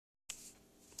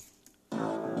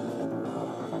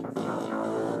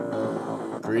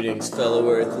Greetings, fellow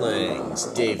Earthlings.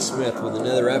 Dave Smith with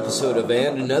another episode of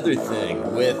And Another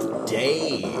Thing with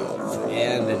Dave.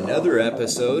 And another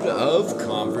episode of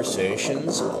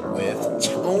Conversations with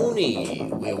Tony.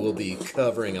 We will be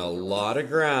covering a lot of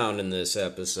ground in this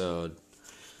episode,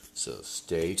 so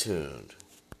stay tuned.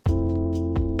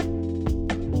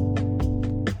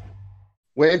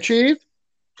 Wave Chief?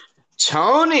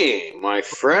 Tony, my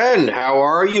friend, how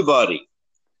are you, buddy?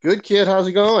 Good, kid. How's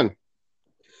it going?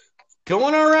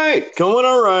 Going all right.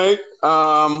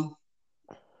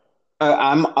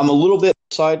 I'm a little bit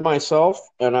beside myself,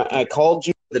 and I called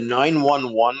you the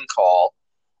 911 call.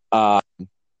 I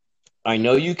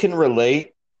know you can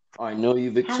relate. I know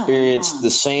you've experienced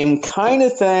the same kind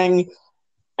of thing,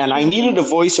 and I needed a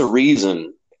voice of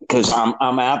reason because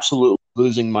I'm absolutely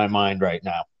losing my mind right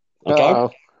now. Okay.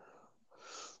 Uh-oh.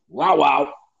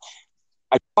 Wow.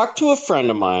 I talked to a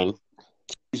friend of mine.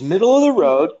 She's middle of the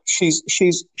road.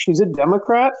 She's a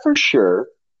Democrat for sure.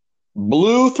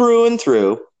 Blue through and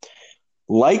through.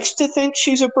 Likes to think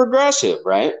she's a progressive,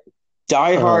 right?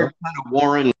 Diehard kind of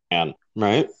Warren man,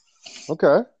 right?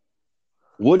 Okay.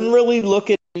 Wouldn't really look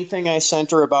at anything I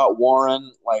sent her about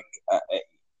Warren. I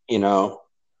don't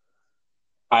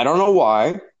know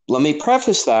why. Let me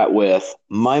preface that with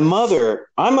my mother.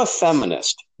 I'm a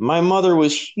feminist. My mother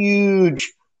was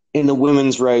huge in the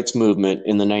women's rights movement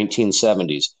in the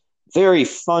 1970s. Very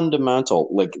fundamental,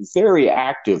 like very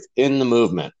active in the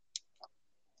movement.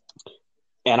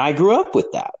 And I grew up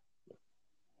with that.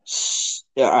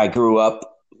 I grew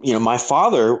up, my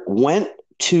father went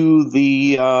to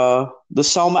the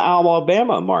Selma,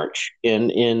 Alabama march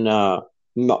in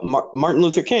Martin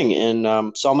Luther King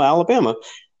in Selma, Alabama,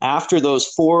 after those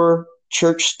 4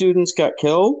 church students got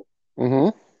killed.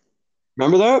 Mm-hmm.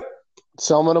 Remember that?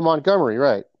 Selma to Montgomery,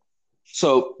 right.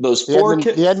 So those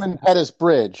the Edmund Pettus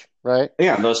Bridge, right?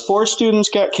 Yeah, those 4 students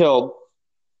got killed.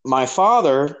 My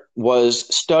father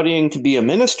was studying to be a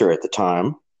minister at the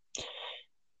time,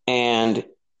 and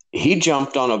he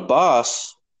jumped on a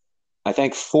bus. I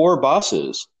think 4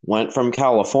 buses went from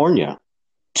California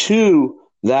to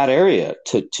that area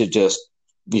to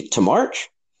march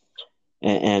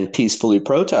and peacefully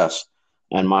protest.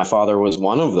 And my father was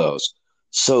one of those.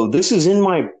 So this is in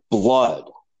my blood.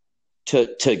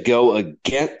 To go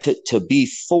against, to be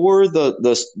for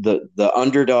the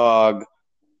underdog,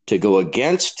 to go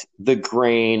against the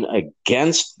grain,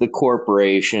 against the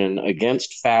corporation,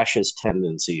 against fascist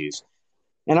tendencies.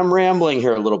 And I'm rambling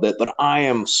here a little bit, but I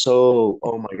am so,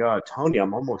 oh my God, Tony,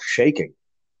 I'm almost shaking.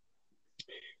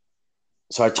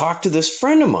 So I talked to this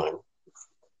friend of mine,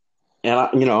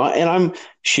 and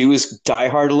she was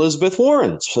diehard Elizabeth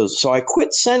Warren. So I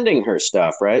quit sending her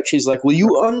stuff, right? She's like, will you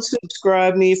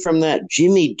unsubscribe me from that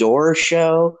Jimmy Dore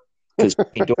show? Because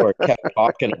Jimmy Dore kept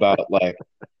talking about, like,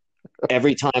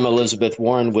 every time Elizabeth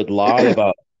Warren would lie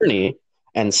about Bernie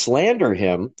and slander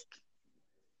him,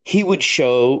 he would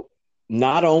show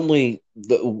not only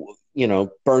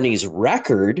Bernie's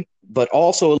record, but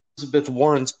also Elizabeth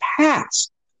Warren's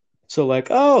past. So like,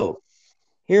 oh,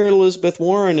 here Elizabeth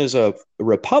Warren is a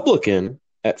Republican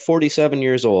at 47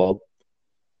 years old,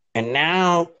 and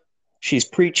now she's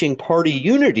preaching party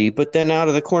unity, but then out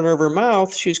of the corner of her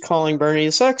mouth, she's calling Bernie a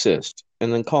sexist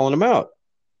and then calling him out.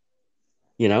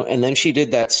 And then she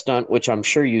did that stunt, which I'm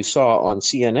sure you saw on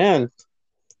CNN,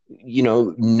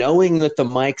 knowing that the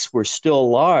mics were still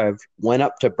live, went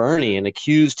up to Bernie and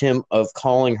accused him of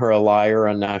calling her a liar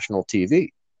on national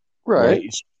TV. Right?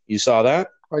 You saw that?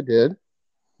 I did.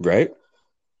 Right?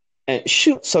 And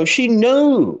so she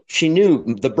knew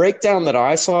the breakdown that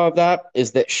I saw of that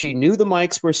is that she knew the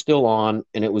mics were still on,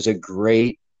 and it was a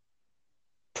great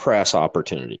press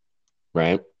opportunity,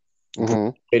 right?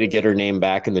 Mm-hmm. Way to get her name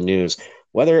back in the news,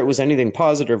 whether it was anything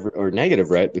positive or negative,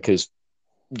 right? Because,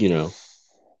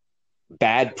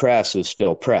 bad press is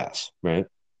still press, right?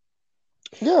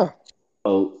 Yeah.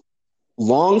 So,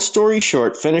 long story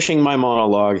short, finishing my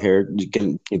monologue here, you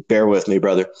can bear with me,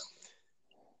 brother.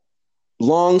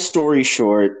 Long story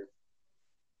short,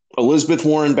 Elizabeth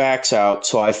Warren backs out,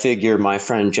 so I figure my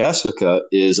friend Jessica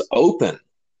is open.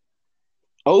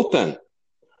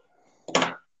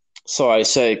 So I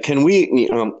say, can we,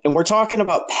 and we're talking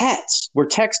about pets. We're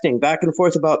texting back and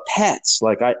forth about pets.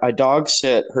 Like I dog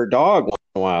sit her dog once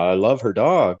in a while. I love her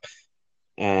dog.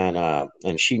 And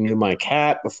she knew my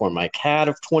cat before my cat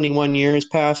of 21 years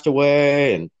passed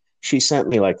away. And she sent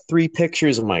me like 3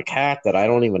 pictures of my cat that I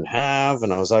don't even have.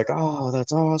 And I was like, oh,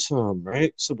 that's awesome.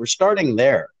 Right. So we're starting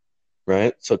there.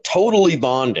 Right. So totally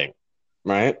bonding.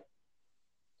 Right.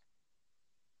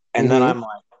 And then I'm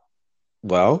like,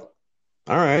 well,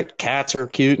 all right, cats are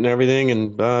cute and everything.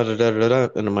 And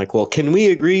and I'm like, well, can we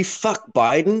agree? Fuck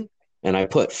Biden. and I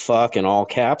put fuck in all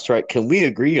caps, right? Can we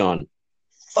agree on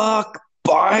fuck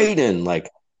Biden? Like,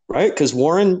 right? Because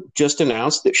Warren just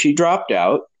announced that she dropped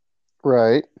out.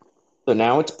 Right. So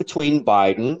now it's between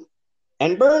Biden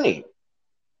and Bernie.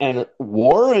 And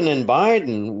Warren and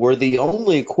Biden were the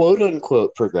only quote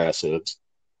unquote progressives,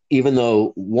 even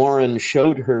though Warren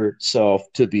showed herself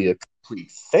to be a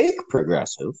complete fake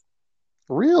progressive.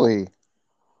 Really?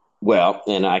 Well,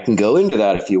 and I can go into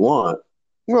that if you want.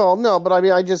 Well, no, but I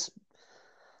mean,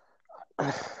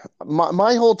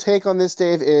 my whole take on this,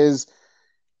 Dave, is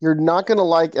you're not going to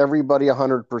like everybody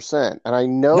 100%. And I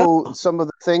No. know some of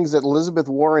the things that Elizabeth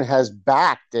Warren has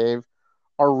backed, Dave,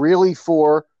 are really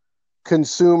for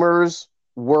consumers,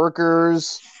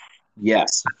 workers.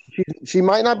 Yes. She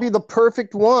might not be the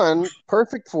perfect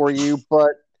for you, but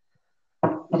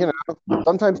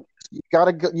sometimes you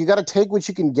gotta take what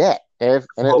you can get, Dave.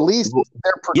 And at least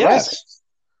they're progressive.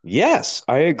 Yes,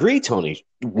 I agree, Tony.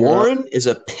 Warren is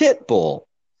a pit bull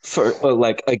for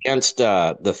against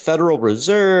the Federal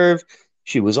Reserve.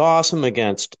 She was awesome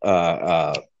against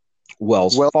Wells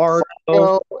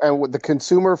Fargo, and with the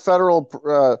Consumer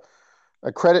Federal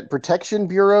Credit Protection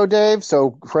Bureau, Dave.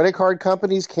 So credit card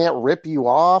companies can't rip you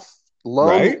off.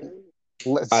 Right?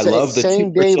 I love the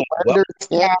same day lenders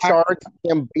can't charge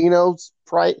Gambino's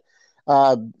price.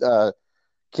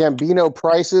 Gambino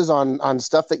prices on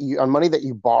stuff on money that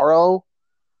you borrow.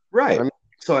 Right. I mean,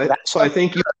 so I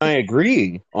think you and I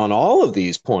agree on all of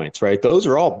these points, right? Those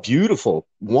are all beautiful,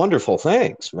 wonderful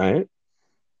things, right?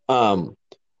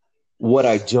 What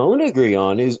I don't agree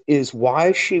on is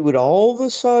why she would all of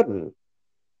a sudden,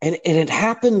 and it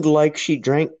happened like she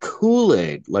drank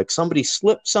Kool-Aid, like somebody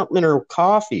slipped something in her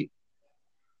coffee.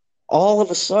 All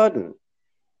of a sudden,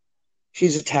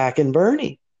 she's attacking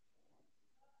Bernie.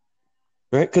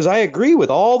 Right? Because I agree with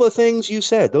all the things you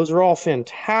said. Those are all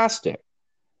fantastic.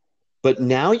 But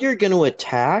now you're going to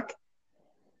attack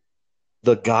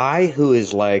the guy who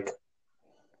is like,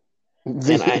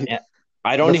 and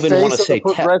I don't even want to say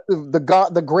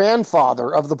the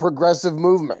grandfather of the progressive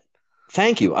movement.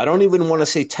 Thank you. I don't even want to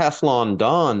say Teflon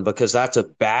Don because that's a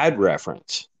bad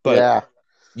reference. But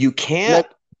you can't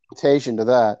to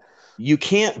that. You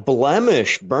can't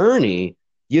blemish Bernie.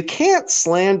 You can't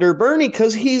slander Bernie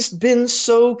because he's been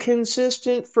so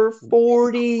consistent for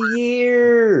 40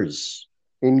 years.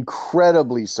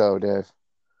 Incredibly so, Dave.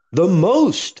 The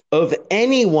most of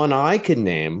anyone I can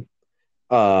name.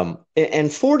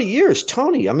 And 40 years,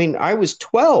 Tony. I mean, I was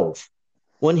 12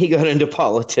 when he got into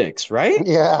politics, right?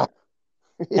 Yeah.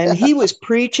 And he was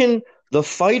preaching the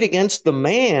fight against the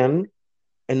man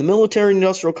and the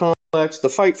military-industrial complex, the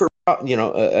fight for,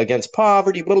 against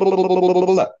poverty, blah, blah, blah, blah, blah,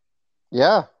 blah.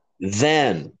 Yeah.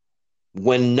 Then,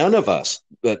 when none of us,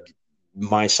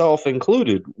 myself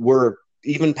included, were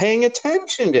even paying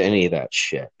attention to any of that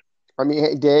shit. I mean,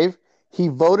 hey, Dave, he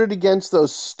voted against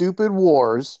those stupid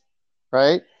wars,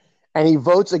 right? And he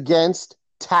votes against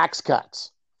tax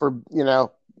cuts for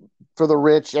the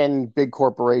rich and big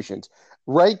corporations.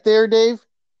 Right there, Dave,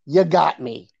 you got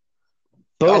me.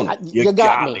 Boom. You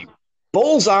got me.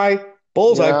 Bullseye.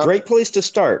 Yeah. Great place to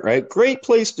start, right? Great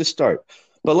place to start.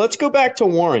 But let's go back to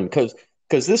Warren because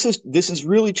this is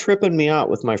really tripping me out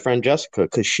with my friend Jessica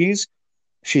because she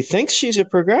thinks she's a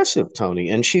progressive, Tony,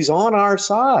 and she's on our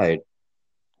side.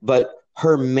 But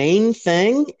her main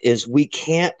thing is we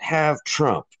can't have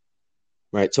Trump,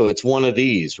 right? So it's one of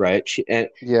these, right?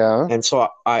 And so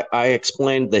I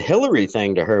explained the Hillary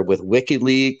thing to her with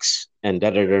WikiLeaks and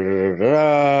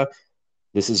da-da-da-da-da-da.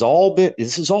 This is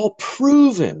all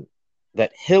proven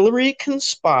that Hillary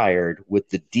conspired with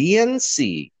the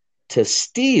DNC to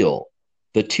steal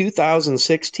the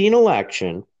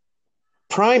 2016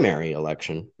 primary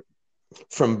election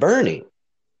from Bernie,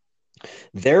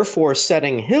 therefore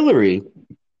setting Hillary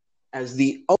as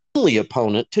the only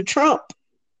opponent to Trump.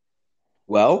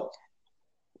 Well,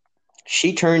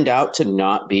 she turned out to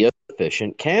not be a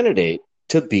sufficient candidate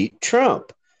to beat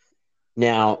Trump.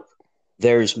 Now,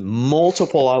 there's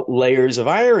multiple layers of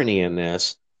irony in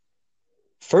this.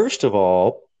 First of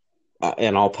all,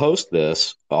 and I'll post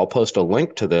a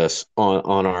link to this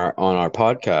on our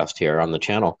podcast here on the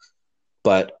channel.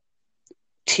 But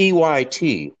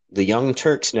TYT, the Young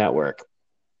Turks Network,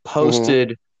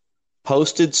 posted some of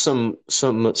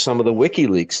the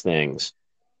WikiLeaks things,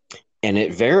 and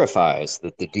it verifies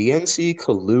that the DNC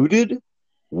colluded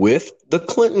with the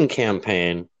Clinton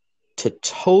campaign to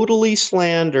totally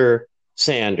slander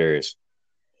Sanders,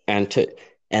 and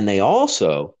they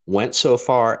also went so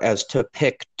far as to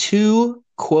pick two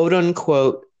quote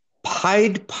unquote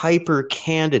Pied Piper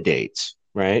candidates,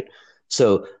 right?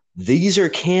 So these are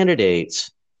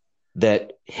candidates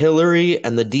that Hillary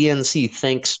and the DNC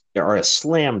thinks are a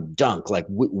slam dunk. Like,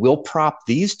 we'll prop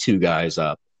these two guys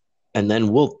up and then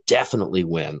we'll definitely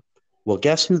win. Well,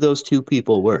 guess who those two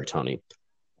people were, Tony?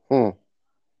 Hmm.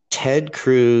 Ted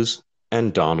Cruz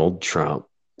and Donald Trump.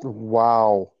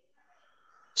 Wow.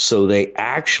 So they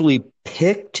actually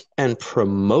picked and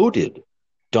promoted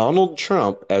Donald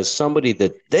Trump as somebody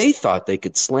that they thought they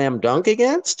could slam dunk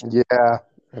against. Yeah.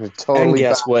 And it And totally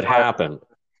guess what backfired. happened?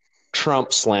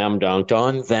 Trump slam dunked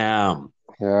on them.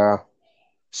 Yeah.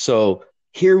 So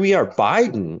here we are.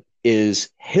 Biden is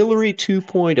Hillary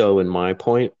 2.0 in my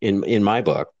point in my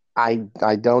book. I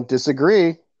don't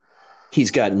disagree.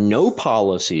 He's got no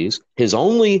policies. His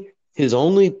only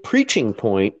preaching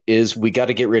point is we got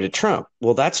to get rid of Trump.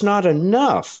 Well, that's not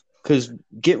enough, because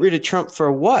get rid of Trump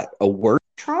for what? A worse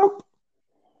Trump?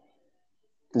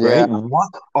 Yeah. Right?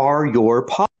 What are your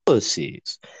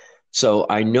policies? So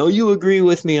I know you agree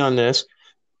with me on this.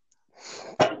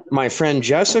 My friend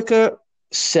Jessica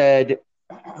said,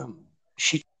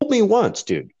 she told me once,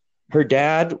 dude, her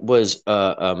dad was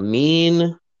a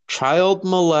mean, child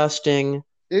molesting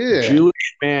Yeah.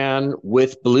 Jewish man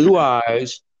with blue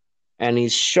eyes, and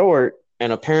he's short,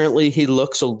 and apparently he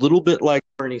looks a little bit like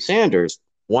Bernie Sanders.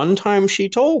 One time she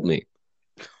told me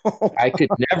I could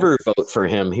never vote for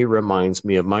him. He reminds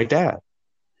me of my dad.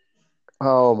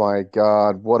 Oh my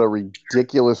God. What a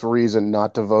ridiculous reason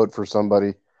not to vote for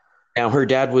somebody. Now, her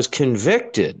dad was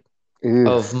convicted Ew.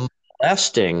 of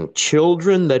molesting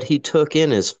children that he took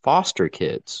in as foster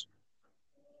kids.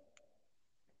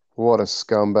 What a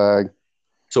scumbag.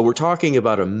 So we're talking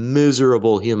about a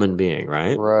miserable human being,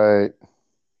 right? Right.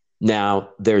 Now,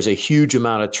 there's a huge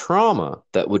amount of trauma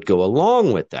that would go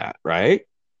along with that, right?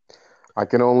 I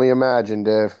can only imagine,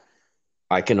 Dave.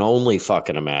 I can only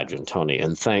fucking imagine, Tony.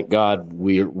 And thank God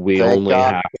we Thank only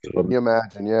God. have Can you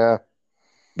imagine? Yeah.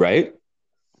 right?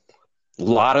 A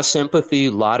lot of sympathy,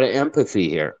 a lot of empathy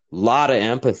here. A lot of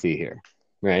empathy here,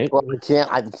 right? Well,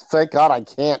 I thank God I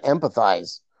can't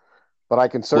empathize, but I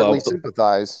can certainly Well,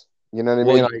 sympathize. You know what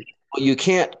I well, mean? you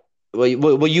can't. Well,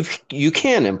 you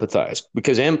can empathize,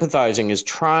 because empathizing is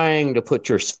trying to put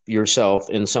yourself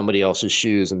in somebody else's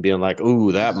shoes and being like,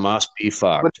 "Ooh, that must be But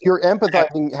fucked." if you're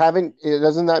empathizing,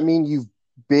 doesn't that mean you've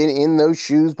been in those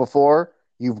shoes before?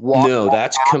 You've walked No, that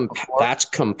that's path before? that's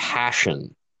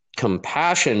compassion.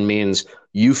 Compassion means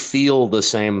you feel the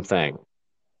same thing.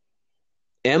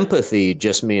 Empathy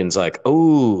just means like,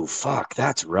 "Oh, fuck,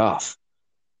 that's rough."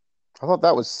 I thought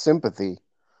that was sympathy.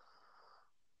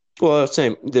 Well,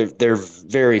 same. They're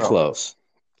very Oh, close.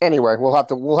 anyway, we'll have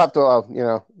to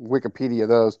Wikipedia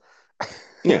those.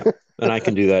 Yeah, and I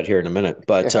can do that here in a minute.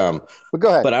 But Yeah, but go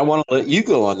ahead. but I want to let you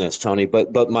go on this, Tony.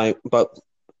 But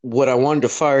what I wanted to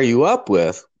fire you up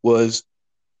with was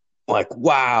like,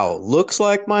 wow, looks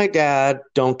like my dad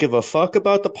don't give a fuck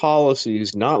about the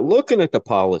policies, not looking at the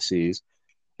policies.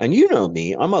 And you know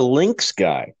me, I'm a links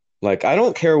guy. Like, I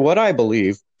don't care what I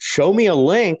believe. Show me a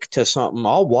link to something,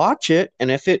 I'll watch it,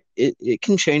 and if it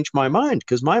can change my mind,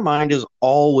 because my mind is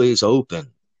always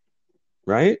open,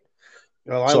 right?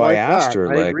 Well, I So I like asked that.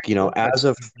 her, I like, agree. as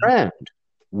a friend,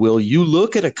 will you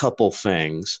look at a couple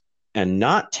things and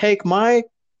not take my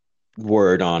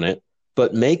word on it,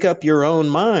 but make up your own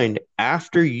mind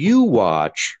after you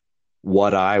watch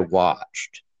what I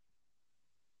watched?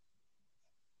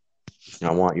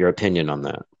 I want your opinion on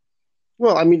that.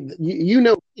 Well, I mean,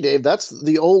 Dave,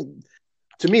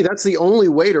 to me, that's the only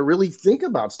way to really think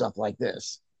about stuff like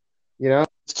this.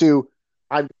 It's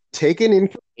I've taken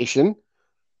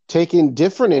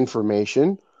different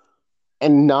information,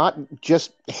 and not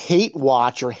just hate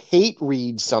watch or hate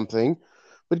read something,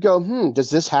 but go, does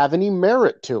this have any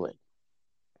merit to it?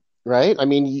 Right? I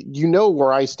mean, you know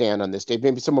where I stand on this, Dave.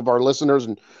 Maybe some of our listeners,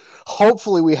 and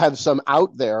hopefully we have some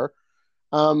out there.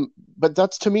 But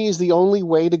that's, to me, is the only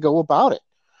way to go about it.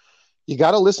 You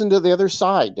got to listen to the other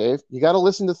side, Dave. You got to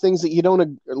listen to things that you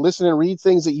don't listen, and read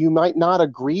things that you might not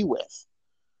agree with.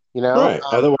 Right.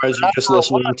 Otherwise, you're just After a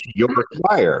while, listening to your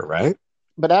choir, right?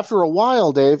 but after a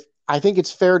while, Dave, I think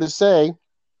it's fair to say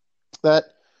that,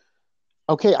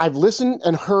 okay, I've listened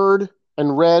and heard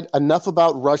and read enough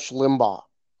about Rush Limbaugh.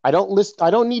 I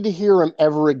don't need to hear him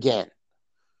ever again.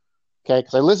 Okay,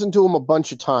 because I listened to him a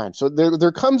bunch of times. So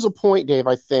there comes a point, Dave,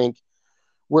 I think,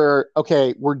 where,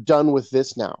 okay, we're done with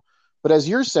this now. But as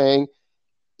you're saying,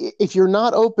 if you're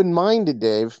not open-minded,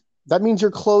 Dave, that means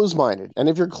you're closed-minded. And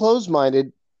if you're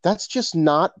closed-minded, that's just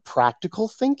not practical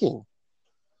thinking.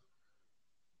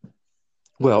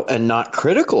 Well, and not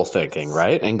critical thinking,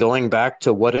 right? And going back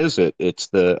to, what is it?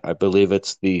 I believe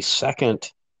it's the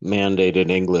second mandated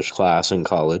English class in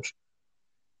college,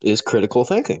 is critical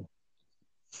thinking.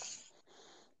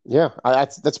 Yeah,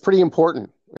 that's pretty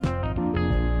important.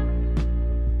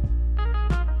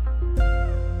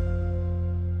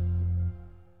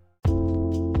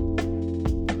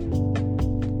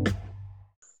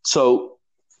 So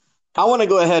I want to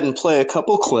go ahead and play a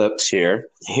couple clips here.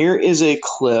 Here is a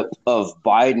clip of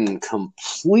Biden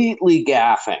completely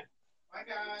gaffing.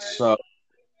 So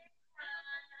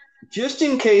just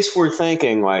in case we're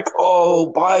thinking like,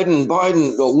 oh, Biden,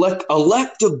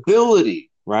 electability,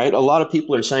 right? A lot of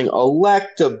people are saying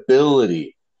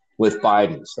electability with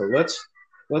Biden. So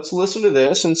let's listen to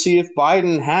this and see if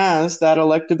Biden has that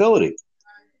electability.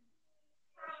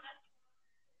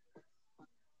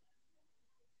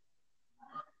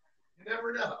 You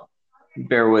never know.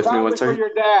 Bear with me one For second.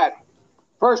 your dad,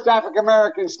 first African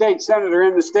American state senator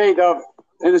in the state of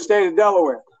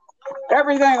Delaware.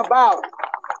 Everything about.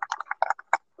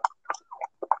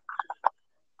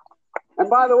 And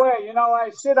by the way, you know,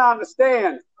 I sit on the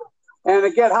stand and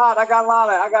it get hot. I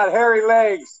got hairy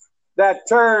legs that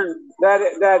turn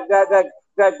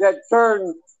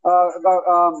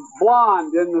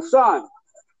blonde in the sun.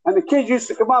 And the kids used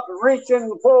to come up and reach in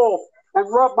the pool and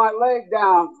rub my leg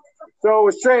down so it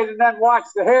was straight, and then watch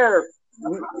the hair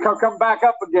come back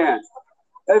up again.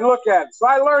 They look at it. So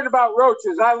I learned about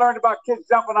roaches. I learned about kids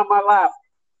jumping on my lap.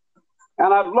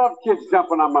 And I've loved kids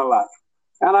jumping on my lap.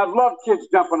 And I've loved kids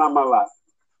jumping on my lap.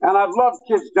 And I've loved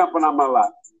kids jumping on my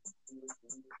lap.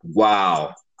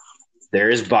 Wow.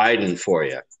 There's Biden for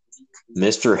you.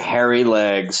 Mr. Hairy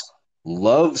Legs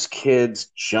loves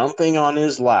kids jumping on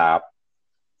his lap.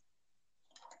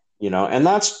 You know, and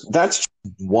that's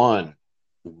one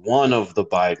of the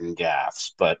Biden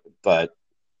gaffes, but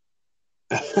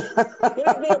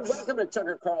welcome to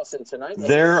Tucker Carlson tonight.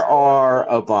 There are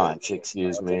a bunch.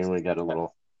 Excuse me, we got a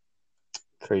little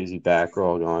crazy back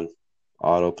roll going,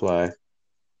 autoplay.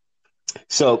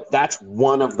 So that's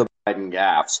one of the Biden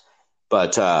gaffes,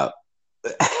 but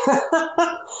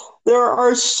there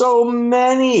are so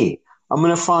many. I'm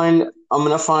gonna find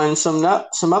some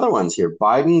other ones here.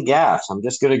 Biden gaffes. I'm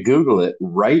just gonna Google it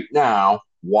right now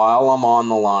while I'm on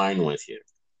the line with you.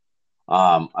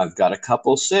 I've got a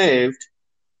couple saved,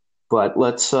 but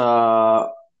let's. Here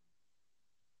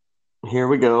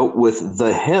we go with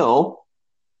The Hill.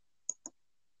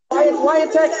 Why you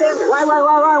texting? Why?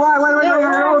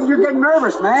 You're getting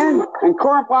nervous, man. And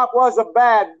Corn Pop was a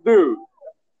bad dude,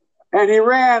 and he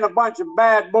ran a bunch of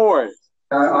bad boys.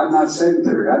 I'm not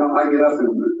sedentary. I get up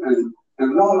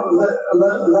and no, let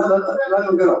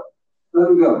him go. Let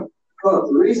him go. Look,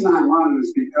 the reason I'm running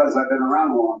is because I've been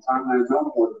around a long time and I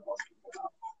know more than most people know.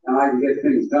 And I can get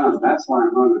things done. That's why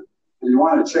I'm running. And you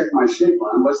want to check my shape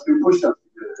on, let's do push-ups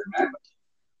together,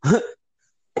 man.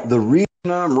 The reason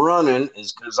I'm running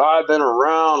is because I've been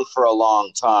around for a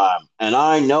long time and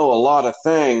I know a lot of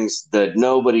things that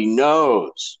nobody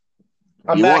knows.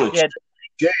 I'm back, kid.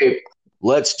 Shape?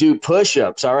 Let's do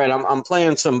push-ups. All right, I'm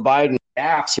playing some Biden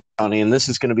apps here, Tony, and this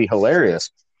is going to be hilarious.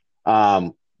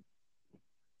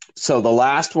 So the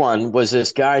last one was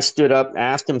this guy stood up,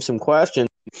 asked him some questions,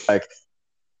 like,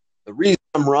 the reason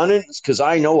I'm running is because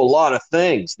I know a lot of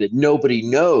things that nobody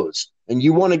knows. And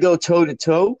you want to go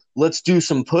toe-to-toe? Let's do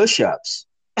some push-ups.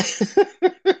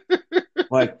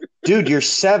 Like, dude, you're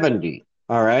 70,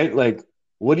 all right? Like,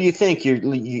 what do you think?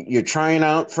 You're trying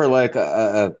out for like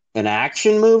an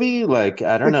action movie? Like,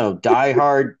 I don't know, Die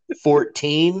Hard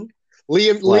 14?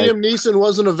 Liam Neeson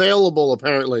wasn't available,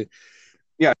 apparently.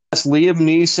 Yeah, Liam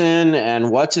Neeson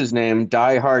and what's his name,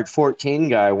 Die Hard 14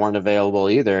 guy weren't available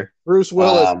either. Bruce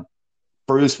Willis.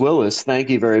 Bruce Willis, thank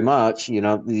you very much. You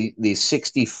know, the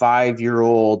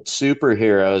 65-year-old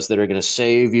superheroes that are going to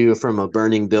save you from a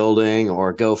burning building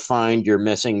or go find your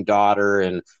missing daughter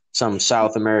in some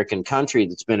South American country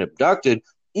that's been abducted,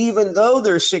 even though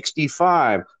they're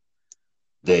 65,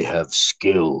 they have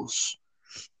skills.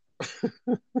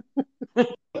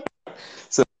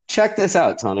 So check this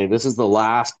out, Tony. This is the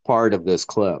last part of this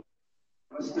clip.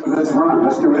 Let's run.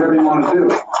 Let's do whatever you want to do.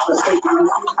 Let's take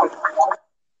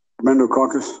been to a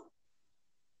caucus?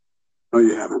 No,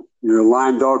 you haven't. You're a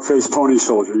lying dog-faced pony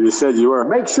soldier. You said you were.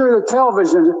 Make sure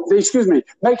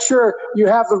make sure you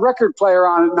have the record player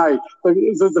on at night,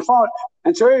 the phone.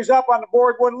 And so he was up on the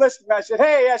board, wouldn't listen to me. I said,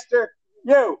 hey, Esther,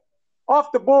 you,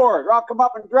 off the board, or I'll come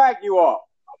up and drag you off.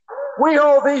 We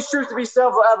hold these truths to be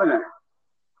self-evident.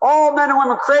 All men and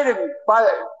women created by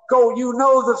go, you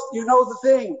know the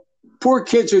thing. Poor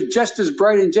kids are just as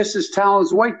bright and just as talented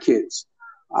as white kids.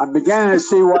 I'm beginning to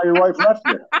see why your wife left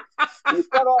you. He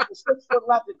cut off the 6-foot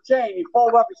length of chain. He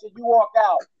pulled up and said, you walk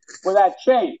out with that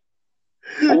chain.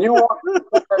 And you walk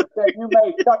up and said, you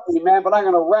may cut me, man, but I'm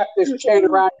going to wrap this chain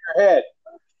around your head.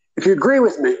 If you agree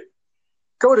with me,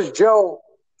 go to Joe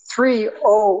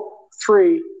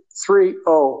 30330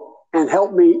 and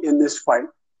help me in this fight.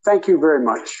 Thank you very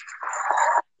much.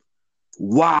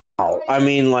 Wow. I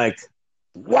mean,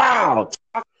 wow.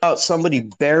 Talk about somebody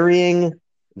burying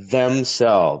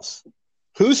themselves.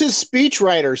 Who's his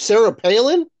speechwriter? Sarah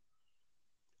Palin?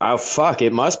 Oh, fuck.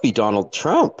 It must be Donald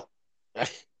Trump. I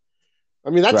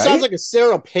mean, that sounds like a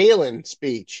Sarah Palin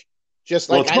speech. Just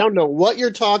like, I don't know what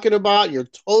you're talking about. You're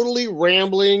totally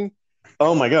rambling.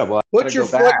 Oh, my God. Well, put your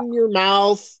foot in your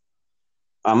mouth.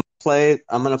 I'm going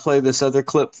to play this other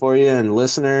clip for you. And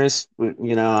listeners,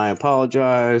 I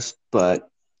apologize, but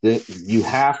you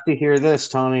have to hear this,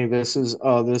 Tony.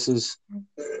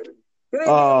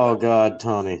 Oh, God,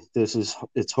 Tony.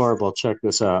 It's horrible. Check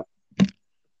this out.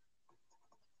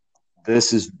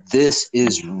 This is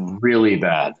really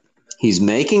bad. He's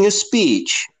making a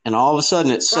speech, and all of a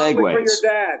sudden it segues. For your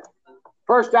dad,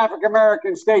 first African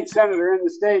American state senator in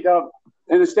the state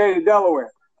of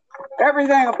Delaware.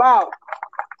 Everything about.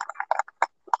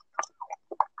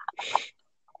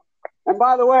 And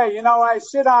by the way, I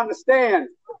sit on the stand,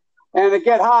 and it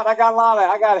get hot. I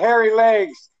got hairy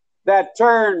legs that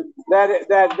turn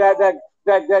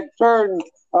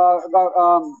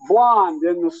blonde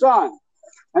in the sun.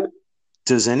 And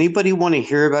does anybody want to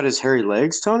hear about his hairy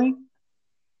legs, Tony?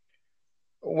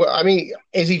 Well, I mean,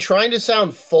 is he trying to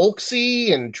sound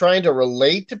folksy and trying to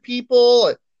relate to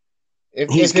people?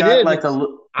 He's got an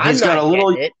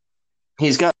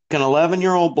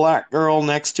 11-year-old black girl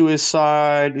next to his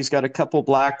side. He's got a couple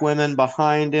black women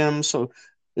behind him. So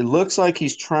it looks like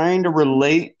he's trying to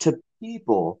relate to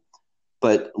people.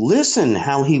 But listen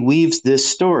how he weaves this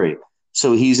story.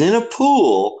 So he's in a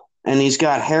pool and he's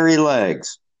got hairy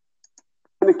legs.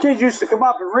 And the kids used to come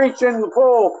up and reach in the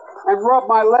pool and rub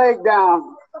my leg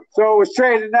down so it was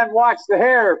straight, and then watch the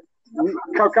hair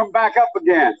come back up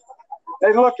again.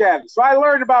 They look at it. So I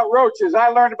learned about roaches. I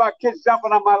learned about kids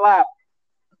jumping on my lap.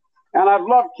 And I've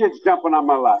loved kids jumping on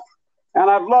my lap. And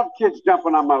I've loved kids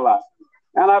jumping on my lap.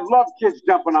 And I've loved kids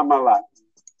jumping on my lap.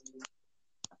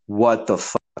 What the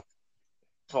fuck?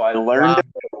 So I learned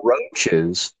about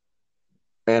roaches,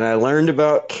 and I learned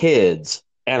about kids,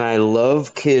 and I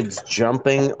love kids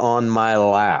jumping on my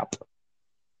lap.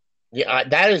 Yeah,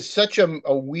 that is such a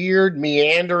weird,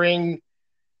 meandering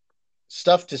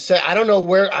stuff to say. I don't know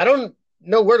where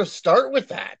to start with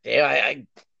that.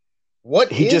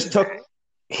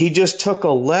 He just took a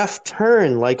left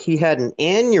turn like he had an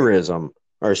aneurysm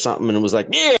or something, and was like,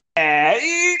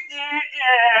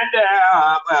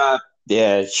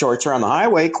 yeah, shorts are on the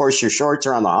highway. Of course, your shorts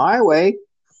are on the highway.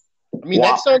 I mean,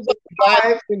 that sounds like a guy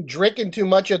who's been drinking too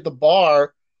much at the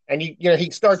bar, and he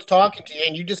starts talking to you,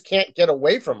 and you just can't get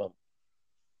away from him.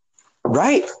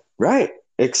 Right.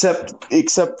 Except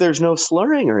there's no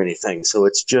slurring or anything, so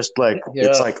it's just like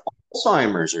it's like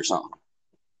Alzheimer's or something.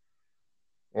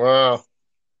 Wow.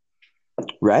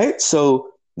 Right? So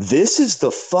this is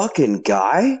the fucking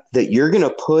guy that you're going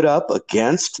to put up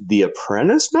against the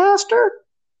Apprentice Master?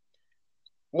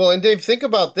 Well, and Dave, think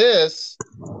about this,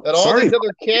 that all these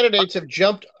other candidates have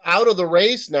jumped out of the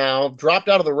race now, dropped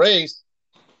out of the race.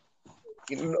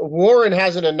 Warren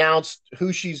hasn't announced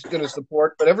who she's going to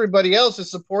support, but everybody else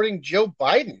is supporting Joe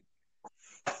Biden.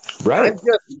 Right.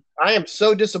 I am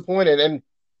so disappointed. And,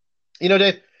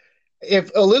 Dave,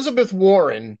 if Elizabeth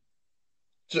Warren,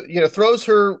 throws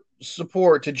her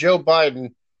support to Joe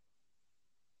Biden,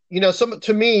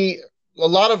 to me, a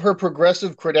lot of her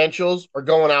progressive credentials are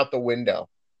going out the window.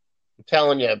 I'm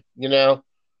telling you,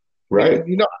 Right.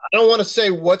 I don't want to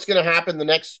say what's going to happen the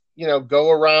next,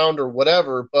 go around or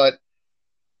whatever, but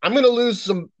I'm going to lose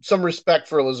some respect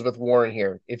for Elizabeth Warren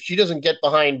here. If she doesn't get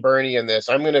behind Bernie in this,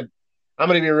 I'm going to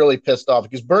be really pissed off,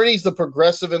 because Bernie's the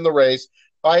progressive in the race.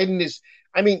 Biden is,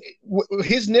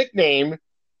 his nickname.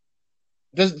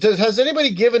 Has anybody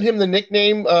given him the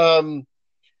nickname to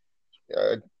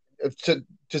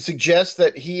suggest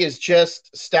that he is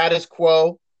just status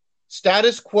quo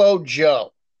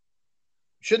Joe?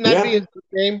 Shouldn't that be his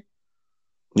nickname?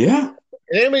 Yeah.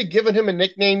 Has anybody given him a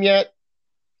nickname yet?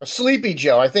 A Sleepy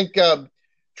Joe. I think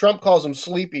Trump calls him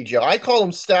Sleepy Joe. I call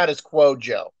him Status Quo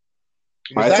Joe.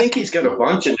 I think he's got a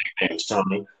bunch of nicknames,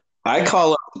 Tony. I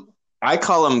call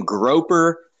him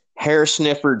Groper Hair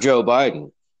Sniffer Joe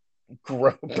Biden.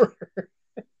 Groper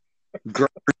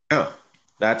Joe.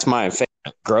 That's my favorite.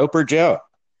 Groper Joe.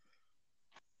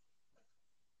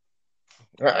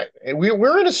 All right.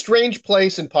 We're in a strange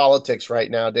place in politics right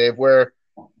now, Dave, where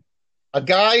a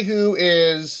guy who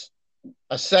is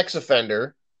a sex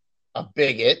offender, a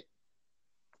bigot,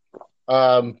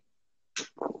 a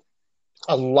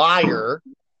liar,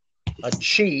 a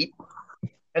cheat,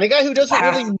 and a guy who doesn't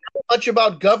really know much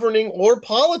about governing or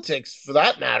politics, for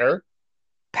that matter.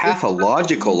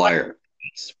 Pathological liar.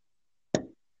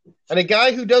 And a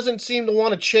guy who doesn't seem to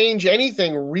want to change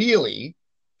anything really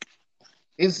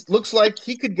looks like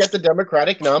he could get the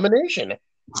Democratic nomination.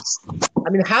 I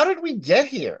mean, how did we get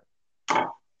here?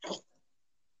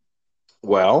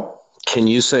 Well, can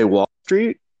you say Wall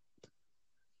Street?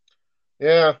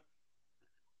 Yeah.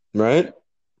 Right?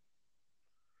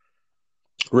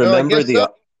 Remember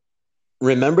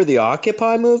remember the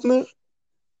Occupy movement?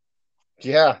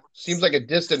 Yeah. Seems like a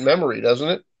distant memory, doesn't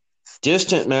it?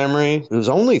 Distant memory. It was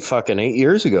only fucking 8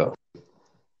 years ago.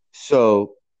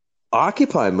 So,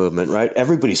 Occupy movement, right?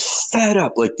 Everybody's fed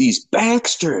up. Like, these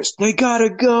banksters, they gotta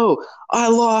go. I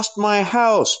lost my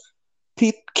house.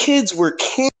 Kids were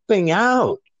camping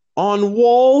out on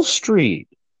Wall Street.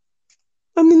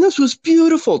 I mean, this was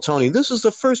beautiful, Tony. This is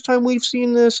the first time we've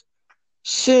seen this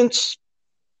since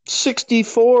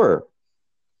 64.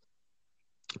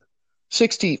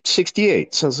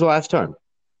 68, since the last time.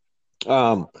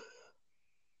 But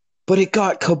it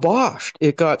got kiboshed.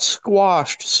 It got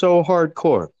squashed so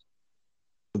hardcore.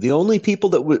 The only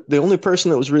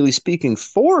person that was really speaking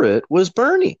for it was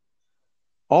Bernie.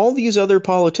 All these other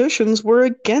politicians were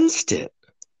against it.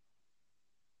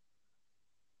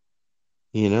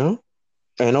 You know?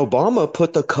 And Obama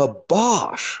put the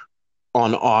kibosh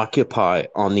on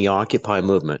the Occupy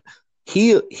movement.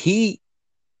 He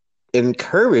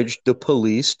encouraged the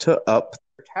police to up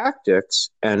their tactics,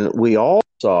 and we all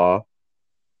saw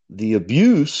the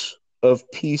abuse of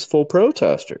peaceful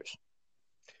protesters.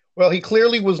 Well, he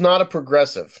clearly was not a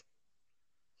progressive.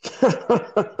 He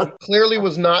clearly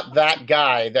was not that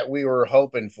guy that we were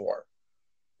hoping for.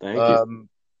 Thank you.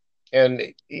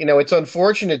 And, it's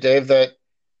unfortunate, Dave, that,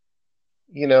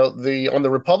 on the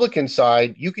Republican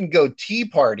side, you can go Tea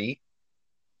Party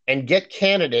and get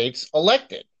candidates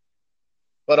elected.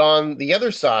 But on the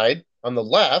other side, on the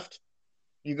left,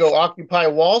 you go Occupy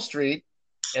Wall Street,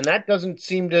 and that doesn't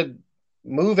seem to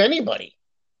move anybody.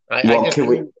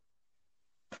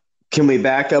 Can we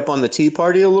back up on the Tea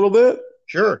Party a little bit?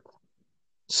 Sure.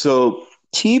 So,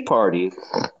 Tea Party,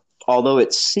 although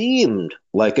it seemed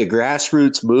like a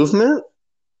grassroots movement,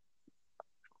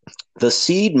 the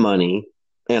seed money,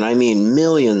 and I mean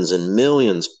millions and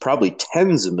millions, probably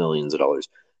tens of millions of dollars,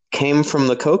 came from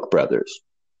the Koch brothers.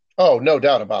 Oh, no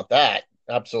doubt about that.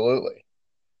 Absolutely.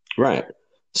 Right.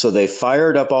 So they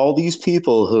fired up all these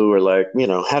people who were like,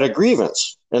 had a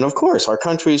grievance. And of course, our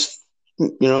country's,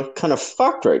 kind of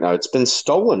fucked right now. It's been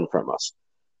stolen from us.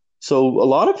 So a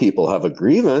lot of people have a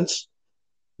grievance,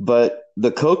 but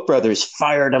the Koch brothers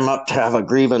fired them up to have a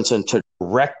grievance and to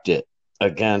direct it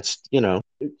against,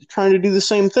 trying to do the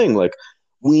same thing. Like,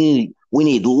 we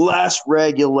need less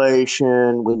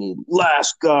regulation. We need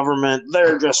less government.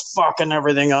 They're just fucking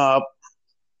everything up.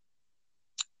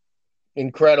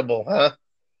 Incredible, huh?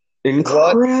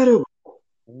 Incredible.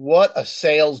 What a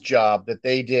sales job that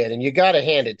they did. And you got to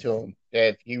hand it to them,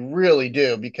 Dave. You really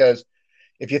do. Because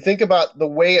if you think about the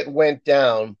way it went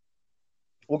down,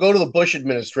 we'll go to the Bush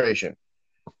administration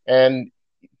and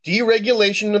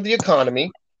deregulation of the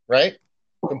economy, right?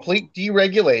 Complete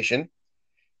deregulation,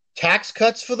 tax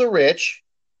cuts for the rich,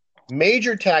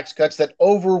 major tax cuts that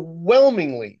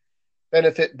overwhelmingly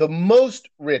benefit the most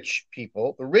rich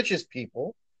people, the richest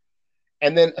people,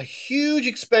 and then a huge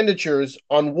expenditures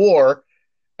on war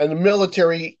and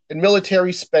military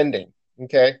spending.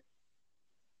 Okay.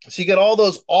 So you get all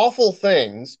those awful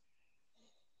things.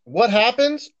 What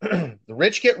happens? The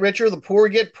rich get richer, the poor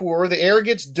get poorer, the air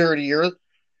gets dirtier.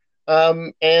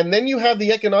 And then you have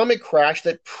the economic crash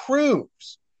that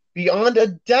proves beyond a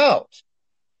doubt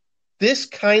this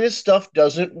kind of stuff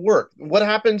doesn't work. What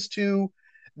happens to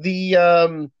the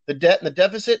debt and the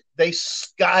deficit? They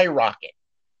skyrocket.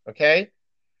 Okay?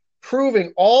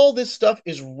 Proving all this stuff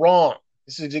is wrong.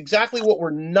 This is exactly what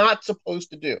we're not supposed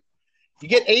to do. You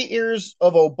get 8 years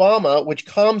of Obama, which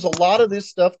calms a lot of this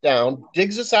stuff down,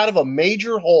 digs us out of a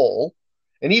major hole,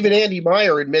 and even Andy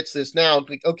Meyer admits this now.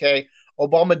 Like, okay,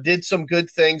 Obama did some good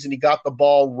things and he got the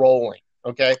ball rolling.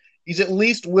 Okay? He's at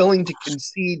least willing to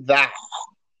concede that.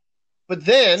 But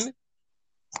then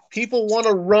people want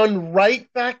to run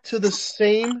right back to the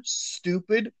same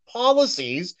stupid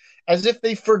policies as if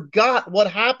they forgot what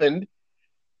happened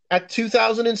at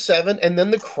 2007 and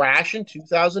then the crash in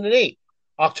 2008.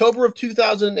 October of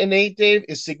 2008, Dave,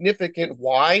 is significant.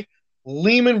 Why?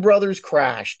 Lehman Brothers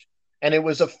crashed, and it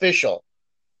was official.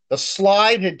 The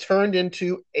slide had turned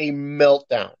into a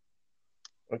meltdown.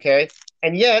 Okay?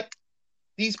 And yet,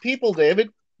 these people, David,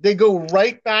 they go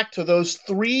right back to those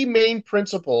three main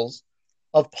principles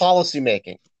of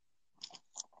policymaking.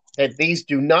 that these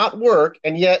do not work,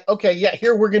 and yet, okay, yeah,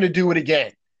 here we're going to do it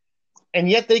again. And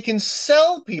yet they can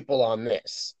sell people on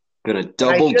this. Gonna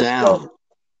double down.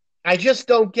 I just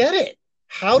don't get it.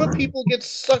 How do people get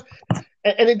sucked?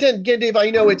 And again, Dave, I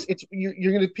know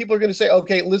you're gonna people are gonna say,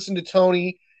 okay, listen to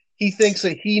Tony. He thinks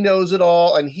that he knows it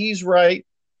all and he's right.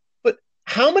 But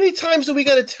how many times do we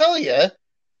got to tell you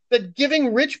that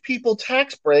giving rich people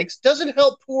tax breaks doesn't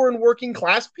help poor and working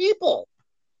class people?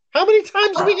 How many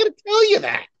times are we going to tell you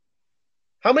that?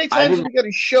 How many times are we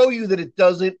going to show you that it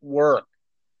doesn't work?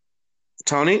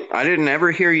 Tony, I didn't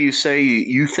ever hear you say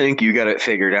you think you got it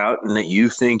figured out and that you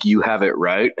think you have it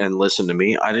right and listen to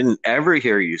me. I didn't ever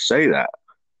hear you say that.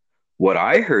 What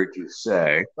I heard you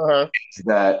say is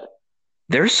that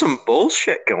there's some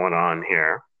bullshit going on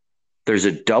here. There's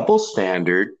a double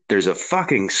standard. There's a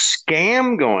fucking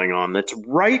scam going on that's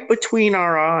right between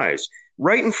our eyes,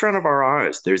 right in front of our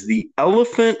eyes. There's the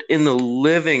elephant in the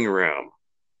living room,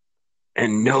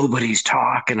 and nobody's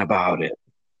talking about it.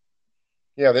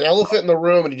 Yeah, the elephant in the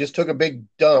room, and he just took a big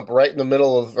dump right in the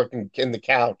middle of in the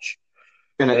couch.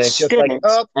 And it's just like,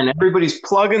 and everybody's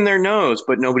plugging their nose,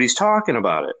 but nobody's talking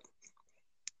about it.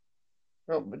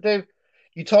 No, but Dave,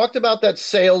 you talked about that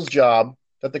sales job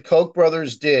that the Koch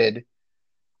brothers did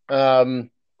to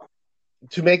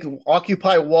make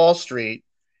Occupy Wall Street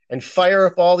and fire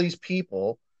up all these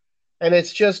people. And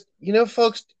it's just,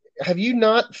 folks, have you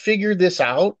not figured this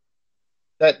out?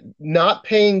 That not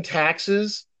paying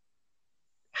taxes,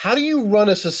 how do you run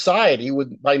a society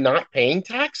by not paying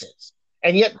taxes?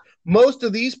 And yet most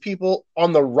of these people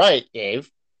on the right, Dave,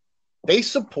 they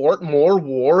support more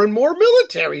war and more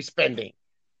military spending.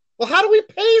 Well, how do we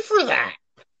pay for that?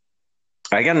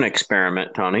 I got an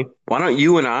experiment, Tony. Why don't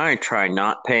you and I try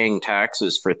not paying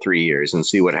taxes for 3 years and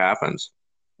see what happens?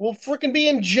 We'll freaking be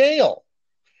in jail.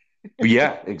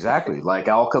 Yeah, exactly. Like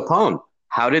Al Capone.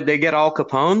 How did they get Al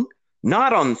Capone?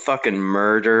 Not on fucking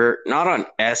murder, not on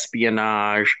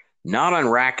espionage, not on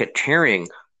racketeering.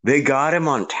 They got him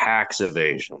on tax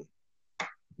evasion.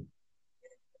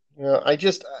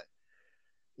 This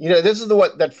is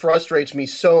what that frustrates me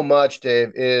so much,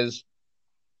 Dave, is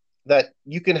that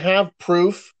you can have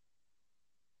proof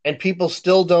and people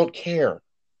still don't care.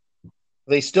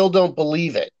 They still don't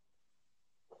believe it.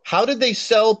 How did they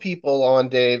sell people on,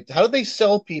 Dave? How did they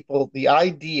sell people the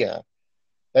idea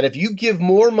that if you give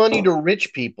more money to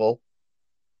rich people,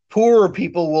 poorer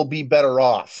people will be better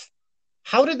off?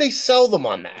 How did they sell them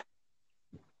on that?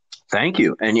 Thank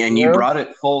you. And you brought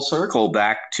it full circle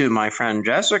back to my friend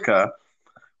Jessica,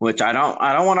 which I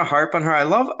don't want to harp on her. I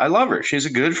love her. She's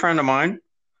a good friend of mine.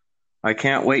 I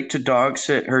can't wait to dog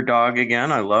sit her dog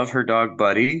again. I love her dog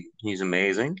Buddy. He's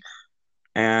amazing.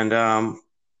 And I'm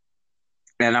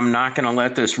not going to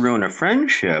let this ruin a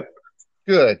friendship.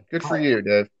 Good for you,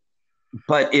 Dave.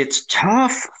 But it's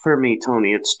tough for me,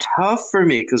 Tony. It's tough for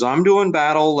me because I'm doing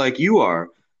battle like you are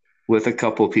with a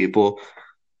couple people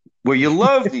where you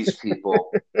love these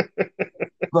people.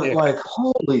 But like,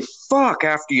 holy fuck,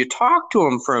 after you talk to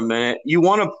them for a minute, you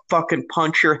want to fucking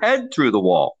punch your head through the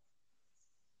wall.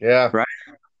 Yeah. Right?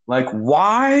 Like,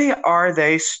 why are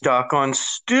they stuck on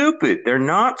stupid? They're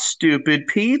not stupid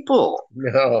people.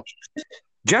 No.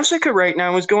 Jessica right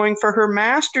now is going for her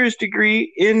master's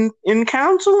degree in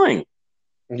counseling.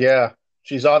 Yeah.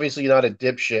 She's obviously not a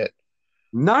dipshit.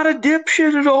 Not a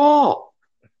dipshit at all.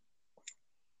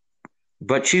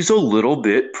 But she's a little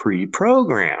bit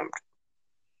pre-programmed.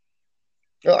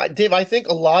 Dave, I think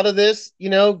a lot of this,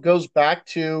 goes back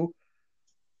to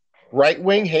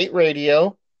right-wing hate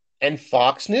radio and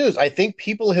Fox News. I think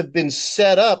people have been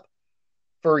set up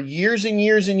for years and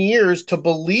years and years to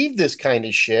believe this kind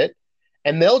of shit,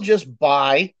 and they'll just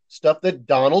buy stuff that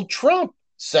Donald Trump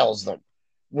sells them.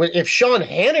 If Sean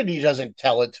Hannity doesn't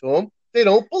tell it to them, they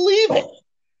don't believe it.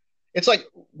 It's like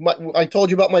I told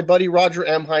you about my buddy Roger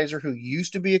Emheiser, who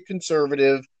used to be a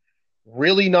conservative,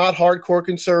 really not hardcore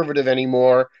conservative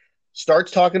anymore,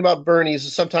 starts talking about Bernie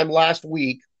sometime last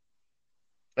week,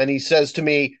 and he says to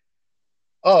me,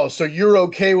 "Oh, so you're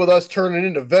okay with us turning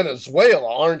into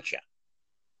Venezuela, aren't you?"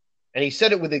 And he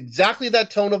said it with exactly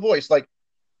that tone of voice. And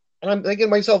I'm thinking to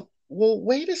myself, well,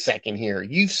 wait a second here.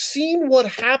 You've seen what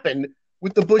happened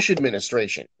with the Bush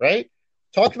administration, right?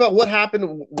 Talked about what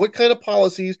happened, what kind of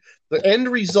policies. The end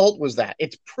result was that.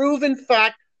 It's proven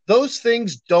fact those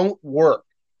things don't work.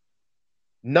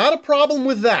 Not a problem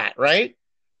with that, right?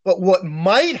 But what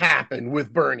might happen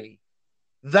with Bernie,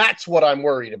 that's what I'm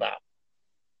worried about.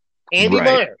 Andy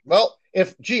Meyer. Well,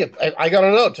 I got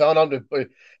to know, Tom,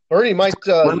 Bernie might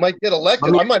get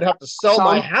elected. I might have to sell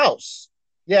my house.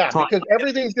 Yeah, because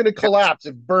everything's going to collapse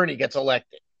if Bernie gets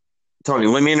elected. Tony,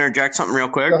 let me interject something real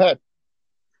quick. Go ahead.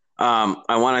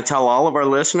 I want to tell all of our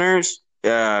listeners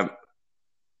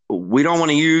we don't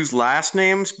want to use last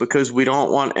names because we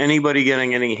don't want anybody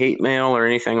getting any hate mail or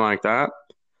anything like that.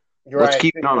 Let's Right.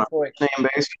 keep Good, it on good a point. name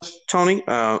basis, Tony.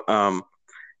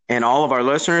 And all of our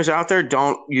listeners out there,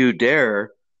 don't you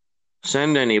dare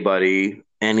send anybody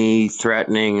any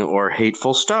threatening or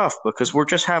hateful stuff because we're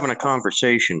just having a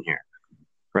conversation here,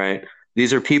 right?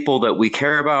 These are people that we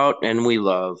care about and we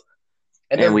love,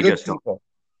 And they're and we good just don't. people.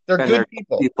 They're And good they're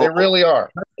people. They people really are.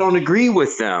 don't agree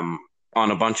with them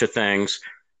on a bunch of things,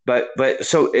 but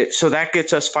so that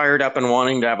gets us fired up and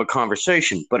wanting to have a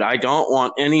conversation. But I don't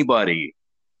want anybody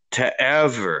to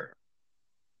ever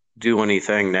do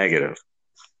anything negative,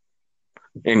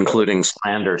 including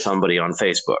slander somebody on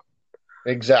Facebook.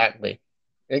 Exactly.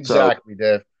 Exactly,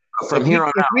 Dave. From here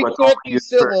on If out, we let's can't all be use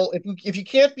civil, if you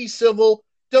can't be civil,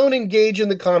 don't engage in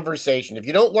the conversation. If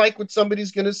you don't like what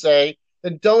somebody's going to say,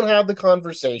 then don't have the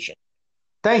conversation.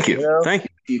 Thank you. You know? Thank you.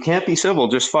 If you can't be civil,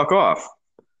 just fuck off.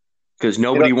 Because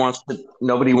nobody wants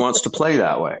to play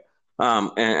that way.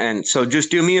 And so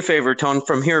just do me a favor, Tone,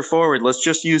 from here forward, let's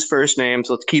just use first names.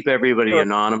 Let's keep everybody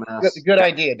anonymous. Good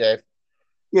idea, Dave.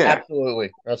 Yeah.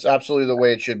 Absolutely. That's absolutely the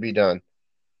way it should be done.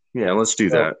 Yeah, let's do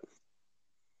that.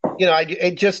 You know,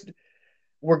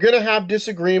 we're going to have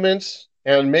disagreements,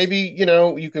 and maybe, you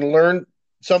know, you can learn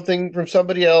something from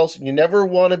somebody else. You never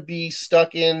want to be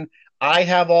stuck in, I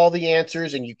have all the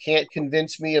answers and you can't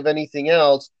convince me of anything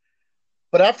else.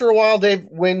 But after a while, Dave,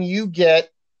 when you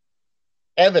get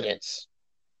evidence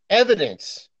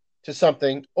to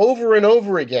something over and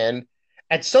over again,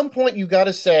 at some point you got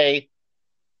to say,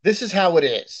 this is how it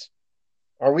is.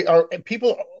 Are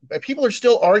people are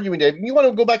still arguing, Dave? You want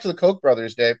to go back to the Koch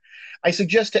brothers, Dave? I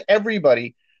suggest to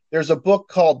everybody there's a book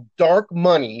called Dark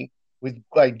Money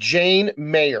by Jane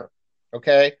Mayer.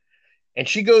 Okay. And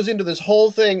she goes into this whole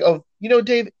thing of, you know,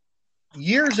 Dave,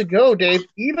 years ago, Dave,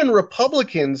 even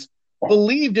Republicans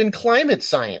believed in climate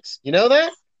science. You know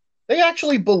that? They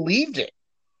actually believed it.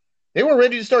 They were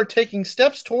ready to start taking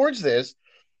steps towards this.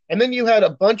 And then you had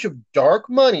a bunch of dark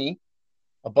money,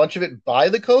 a bunch of it by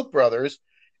the Koch brothers,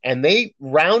 and they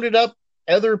rounded up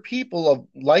other people of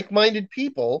like-minded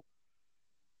people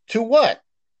to what?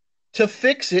 To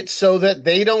fix it so that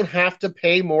they don't have to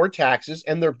pay more taxes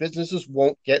and their businesses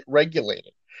won't get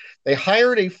regulated. They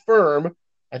hired a firm,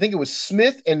 I think it was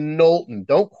Smith and Knowlton.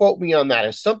 Don't quote me on that.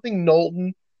 It's something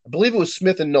Knowlton. I believe it was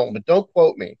Smith and Knowlton, but don't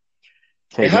quote me.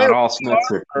 Okay, not all Smiths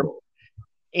are cool.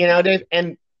 You know, Dave,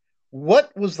 and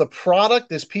what was the product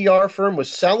this PR firm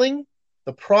was selling?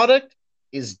 The product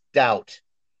is doubt.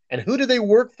 And who did they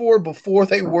work for before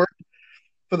they worked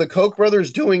for the Koch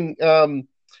brothers doing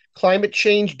climate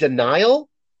change denial?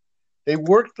 They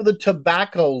worked for the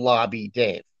tobacco lobby,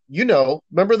 Dave. You know,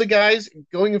 remember the guys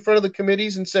going in front of the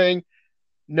committees and saying,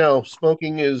 no,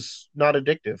 smoking is not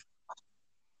addictive.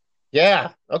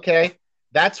 Yeah, okay.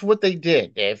 That's what they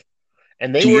did, Dave.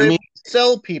 And they were able to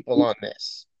sell people on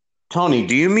this. Tony,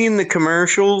 do you mean the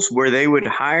commercials where they would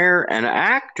hire an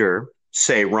actor,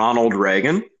 say Ronald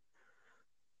Reagan,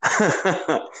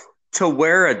 to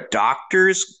wear a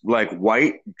doctor's like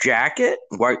white jacket,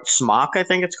 white smock, I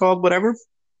think it's called, whatever?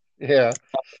 Yeah.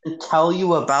 And tell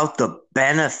you about the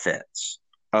benefits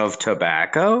of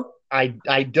tobacco? I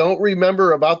don't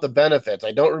remember about the benefits.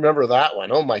 I don't remember that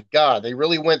one. Oh my God, they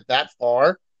really went that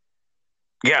far?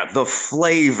 Yeah, the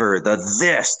flavor, the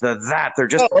this, the that. They're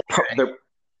just they're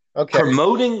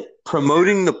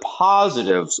promoting the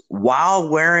positives while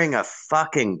wearing a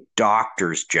fucking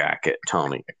doctor's jacket,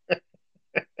 Tony.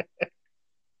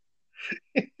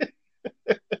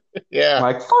 Yeah.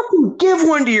 Like, fucking give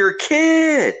one to your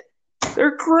kid.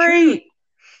 They're great.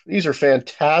 These are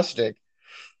fantastic.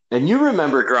 And you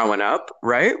remember growing up,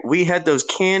 right? We had those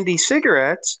candy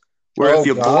cigarettes where if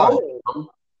you blow them,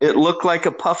 it looked like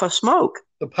a puff of smoke.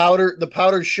 The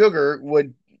powdered sugar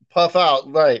would puff out.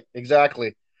 Right,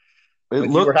 exactly. It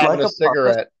looked you were having like a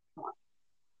cigarette.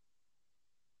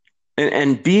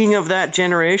 And being of that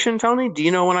generation, Tony, do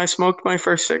you know when I smoked my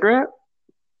first cigarette?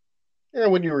 Yeah,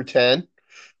 when you were 10.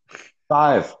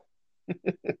 5.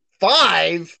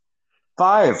 5?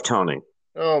 5, Tony.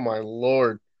 Oh, my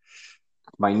Lord.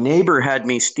 My neighbor had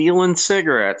me stealing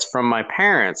cigarettes from my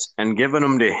parents and giving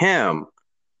them to him.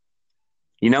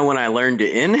 You know when I learned to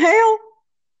inhale?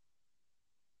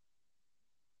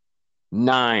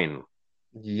 9.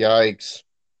 Yikes.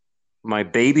 My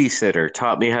babysitter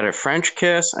taught me how to French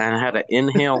kiss and how to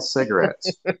inhale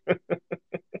cigarettes.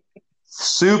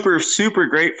 Super, super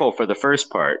grateful for the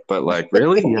first part. But, like,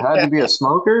 really? You had to be a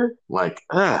smoker? Like,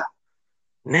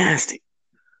 nasty.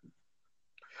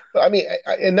 I mean,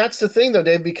 and that's the thing, though,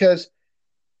 Dave, because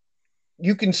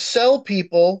you can sell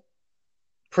people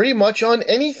pretty much on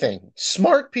anything.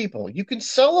 Smart people, you can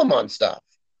sell them on stuff.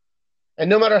 And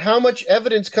no matter how much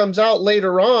evidence comes out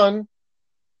later on,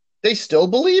 they still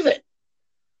believe it.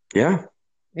 Yeah.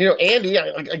 Andy,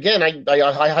 again,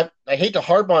 I hate to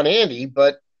harp on Andy,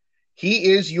 but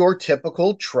he is your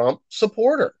typical Trump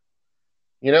supporter.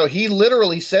 He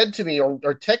literally said to me or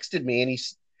texted me, and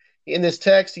in this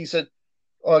text, he said,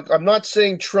 I'm not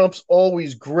saying Trump's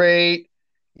always great,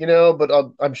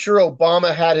 but I'm sure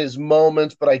Obama had his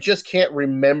moments, but I just can't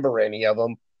remember any of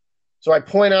them. So I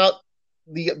point out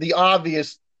the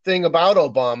obvious thing about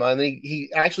Obama, and he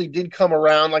actually did come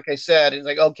around, like I said. It's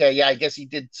like, okay, yeah, I guess he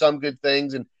did some good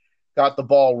things and got the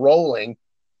ball rolling.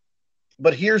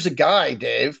 But here's a guy,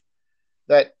 Dave,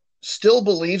 that still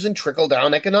believes in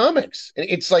trickle-down economics. And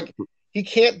it's like he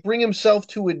can't bring himself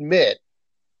to admit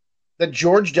that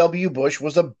George W. Bush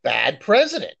was a bad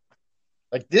president.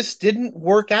 Like, this didn't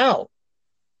work out,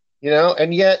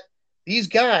 and yet these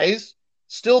guys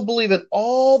still believe in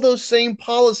all those same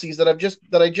policies that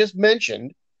I just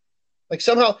mentioned. Like,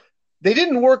 somehow they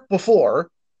didn't work before,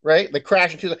 right? They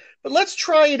crashed into but let's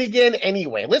try it again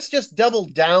anyway. Let's just double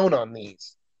down on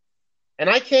these. And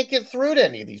I can't get through to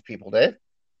any of these people, Dave.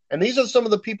 And these are some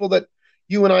of the people that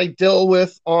you and I deal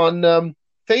with on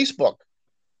Facebook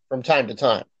from time to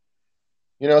time.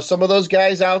 Some of those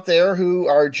guys out there who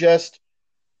are just,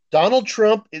 Donald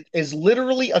Trump is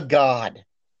literally a god.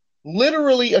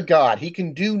 Literally a god.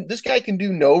 This guy can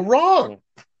do no wrong.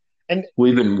 And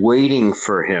we've been waiting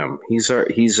for him. He's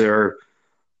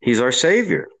our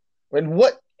savior. And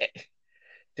what,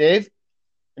 Dave,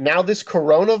 now this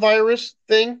coronavirus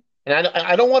thing, and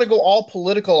I don't want to go all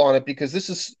political on it because this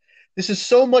is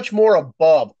so much more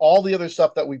above all the other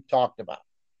stuff that we've talked about.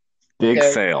 Big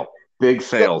fail,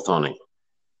 Tony.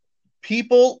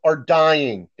 People are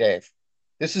dying, Dave.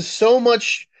 This is so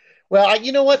much. Well,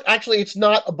 you know what? Actually, it's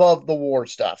not above the war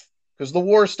stuff, because the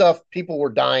war stuff, people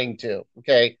were dying too.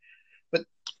 Okay. But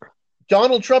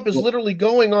Donald Trump is literally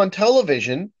going on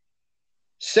television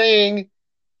saying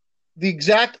the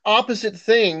exact opposite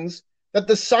things that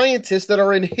the scientists that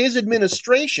are in his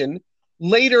administration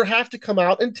later have to come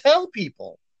out and tell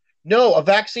people. No, a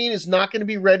vaccine is not going to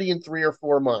be ready in 3 or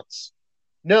 4 months.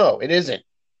 No, it isn't.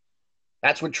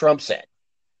 That's what Trump said.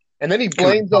 And then he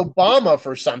blames Obama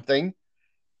for something,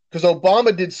 because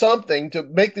Obama did something to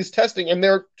make this testing, and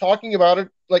they're talking about it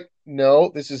like,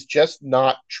 no, this is just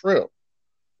not true.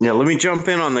 Yeah, let me jump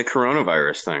in on the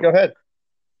coronavirus thing. Go ahead.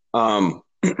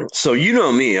 So you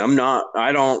know me,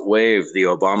 I don't wave the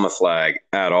Obama flag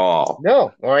at all.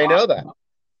 No, I know that.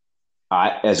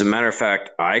 As a matter of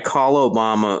fact, I call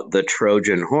Obama the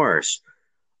Trojan horse.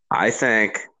 I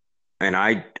think, and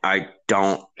I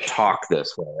don't talk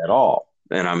this way at all,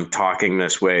 and I'm talking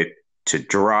this way to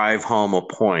drive home a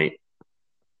point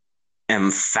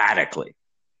emphatically.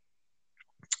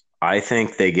 I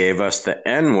think they gave us the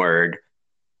N-word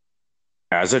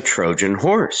as a Trojan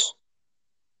horse.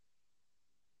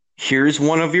 Here's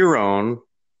one of your own.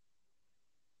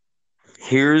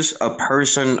 Here's a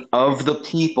person of the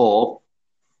people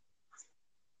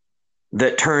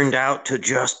that turned out to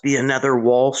just be another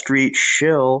Wall Street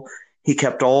shill. He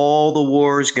kept all the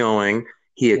wars going.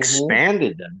 He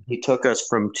expanded them. He took us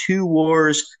from 2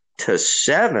 wars to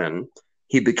 7.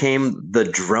 He became the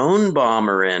drone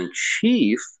bomber in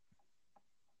chief.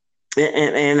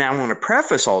 And I want to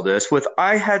preface all this with,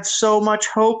 I had so much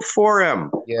hope for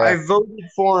him. Yeah. I voted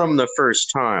for him the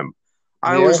first time.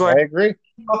 I was like, I agree.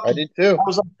 I did too. I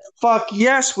was like, fuck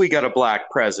yes, we got a black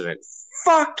president.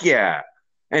 Fuck yeah.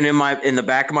 And in the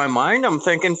back of my mind, I'm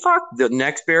thinking, fuck, the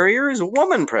next barrier is a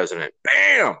woman president.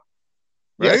 Bam.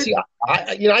 Right? Yeah,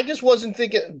 see, I just wasn't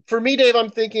thinking. For me, Dave, I'm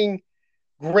thinking,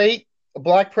 great, a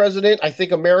black president. I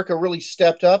think America really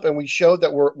stepped up, and we showed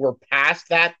that we're past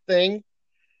that thing.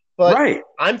 But right.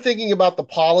 I'm thinking about the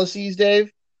policies,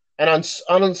 Dave, and on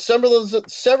several of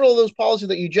those policies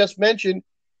that you just mentioned,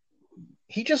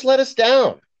 he just let us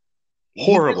down.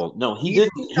 Horrible. He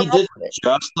didn't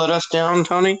just let us down,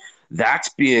 Tony. That's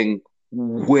being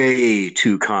way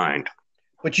too kind.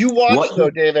 But you watch, though,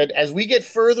 David, as we get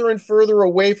further and further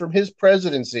away from his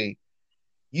presidency,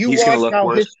 you watch how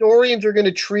historians are going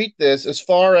to treat this, as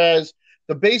far as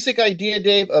the basic idea,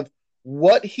 Dave, of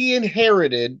what he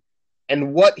inherited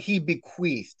and what he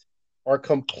bequeathed are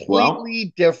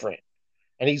completely different.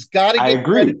 And he's got to get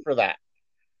credit for that.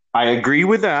 I agree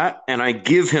with that, and I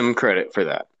give him credit for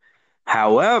that.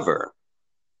 However,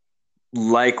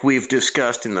 like we've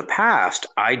discussed in the past,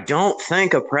 I don't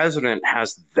think a president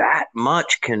has that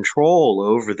much control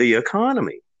over the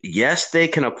economy. Yes, they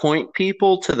can appoint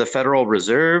people to the Federal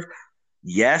Reserve,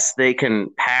 Yes, they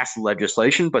can pass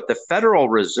legislation, but the Federal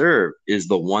Reserve is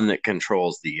the one that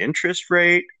controls the interest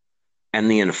rate and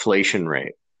the inflation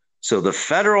rate. So the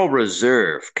Federal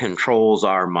Reserve controls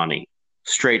our money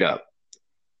straight up.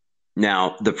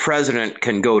 Now, the president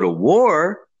can go to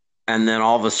war, and then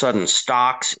all of a sudden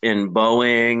stocks in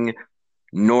Boeing,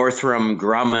 Northrop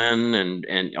Grumman,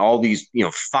 and all these,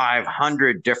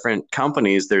 500 different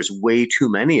companies, there's way too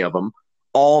many of them.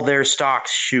 All their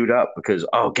stocks shoot up because,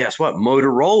 guess what?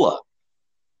 Motorola,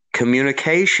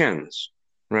 communications,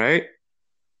 right?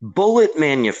 Bullet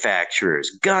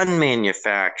manufacturers, gun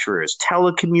manufacturers,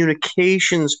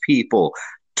 telecommunications people,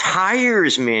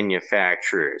 tires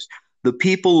manufacturers, the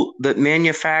people that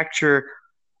manufacture,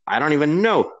 I don't even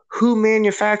know who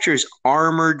manufactures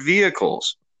armored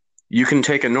vehicles. You can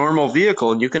take a normal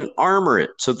vehicle and you can armor it.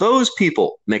 So those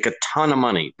people make a ton of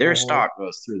money. Their stock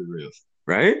goes through the roof,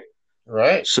 right?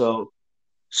 Right. So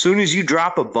soon as you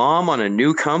drop a bomb on a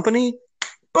new company,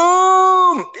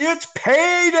 boom! It's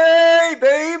payday,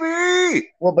 baby.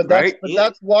 Well,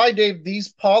 that's why, Dave, these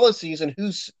policies and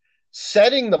who's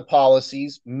setting the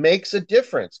policies makes a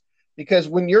difference. Because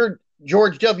when you're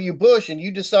George W. Bush and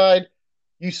you decide,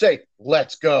 you say,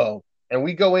 let's go, and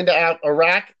we go into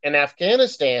Iraq and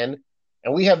Afghanistan,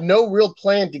 and we have no real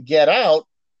plan to get out,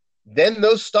 then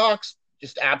those stocks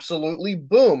just absolutely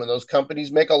boom, and those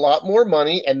companies make a lot more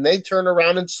money, and they turn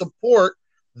around and support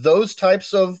those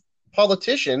types of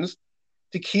politicians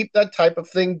to keep that type of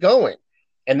thing going.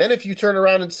 And then if you turn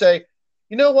around and say,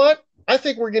 you know what, I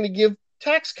think we're going to give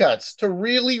tax cuts to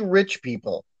really rich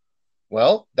people.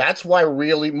 Well, that's why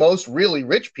most really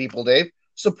rich people, Dave,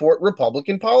 support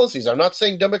Republican policies. I'm not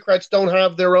saying Democrats don't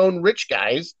have their own rich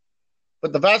guys,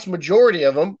 but the vast majority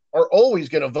of them are always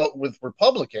going to vote with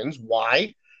Republicans.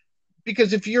 Why?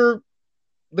 Because if you're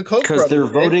the Koch brothers,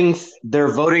 they're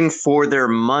voting for their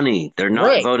money. They're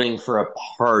not voting for a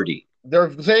party.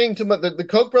 They're saying to the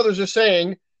Koch brothers are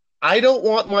saying, I don't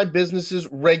want my businesses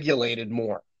regulated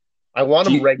more. I want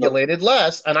them regulated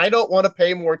less, and I don't want to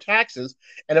pay more taxes.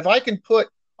 And if I can put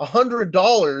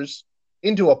 $100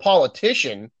 into a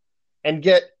politician and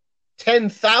get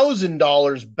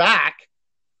 $10,000 back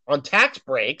on tax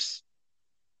breaks,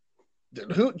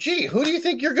 who do you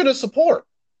think you're going to support?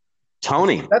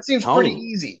 Tony. That seems pretty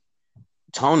easy.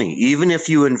 Tony, even if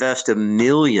you invest $1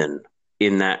 million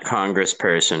in that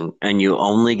congressperson and you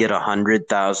only get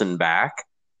 100,000 back,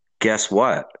 guess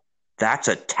what? That's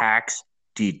a tax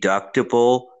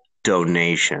deductible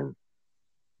donation.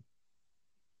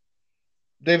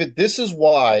 David, this is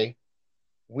why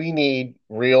we need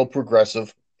real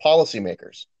progressive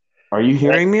policymakers. Are you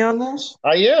hearing me on this?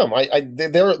 I am.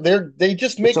 They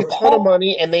just make a ton of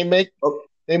money, and they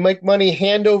make money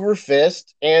hand over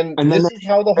fist, and this is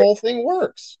how the whole thing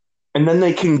works. And then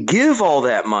they can give all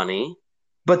that money,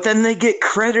 but then they get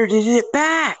credited it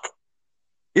back.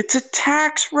 It's a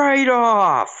tax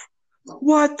write-off.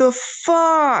 What the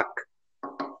fuck?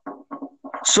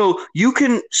 So you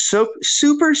can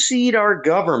supersede our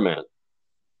government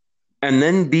and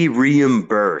then be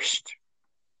reimbursed.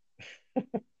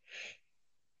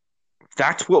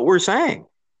 That's what we're saying.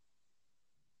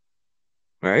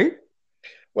 Right?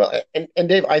 Well, and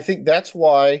Dave, I think that's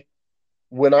why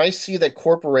when I see that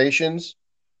corporations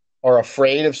are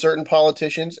afraid of certain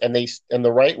politicians and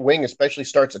the right wing especially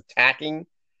starts attacking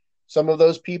some of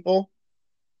those people,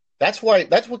 that's what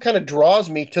kind of draws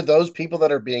me to those people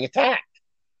that are being attacked.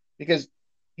 Because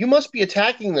you must be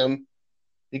attacking them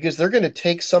because they're going to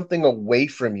take something away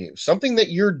from you, something that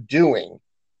you're doing.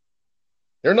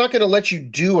 They're not going to let you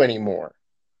do anymore.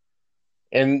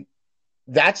 And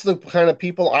that's the kind of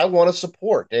people I want to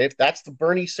support, Dave. That's the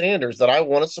Bernie Sanders that I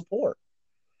want to support.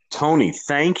 Tony,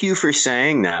 thank you for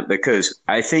saying that, because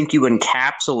I think you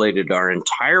encapsulated our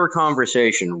entire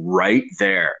conversation right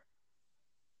there.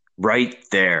 Right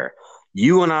there.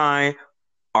 You and I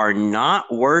are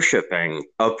not worshiping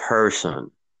a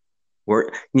person.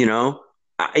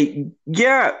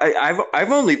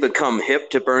 I've only become hip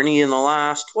to Bernie in the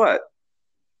last,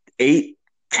 8-10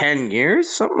 years,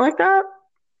 something like that.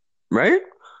 Right?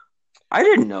 I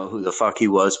didn't know who the fuck he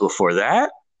was before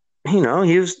that. He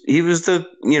was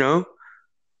the,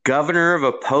 governor of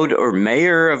or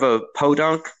mayor of a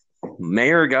podunk,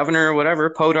 governor or whatever,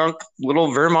 podunk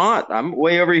little Vermont. I'm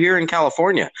way over here in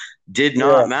California. Did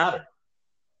not matter.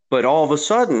 But all of a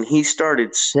sudden, he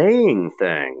started saying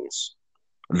things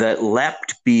that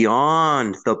leapt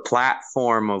beyond the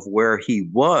platform of where he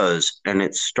was, and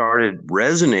it started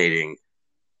resonating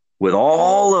with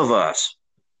all of us.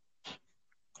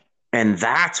 And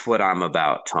that's what I'm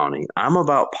about, Tony. I'm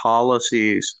about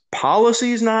policies.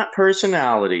 Policies, not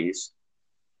personalities.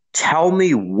 Tell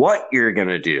me what you're going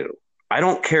to do. I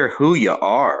don't care who you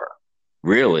are,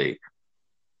 really.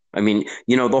 I mean,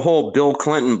 the whole Bill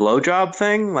Clinton blowjob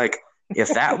thing, like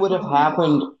if that would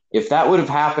have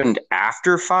happened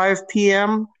after 5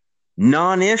 p.m.,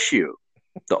 non-issue.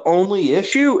 The only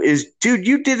issue is, dude,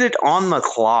 you did it on the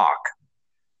clock.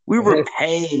 We were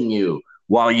paying you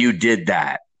while you did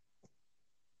that.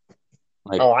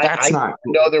 Like, that's I not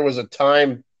cool. know there was a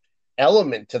time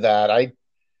element to that. I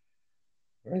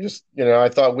just, I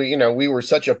thought we were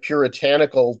such a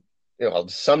puritanical, to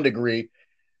some degree,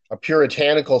 a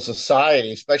puritanical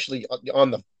society, especially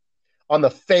on the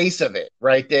face of it,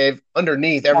 right, Dave?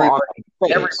 Underneath,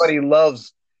 everybody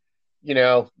loves,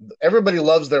 everybody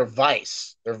loves their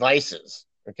vices,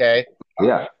 okay?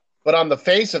 Yeah. But on the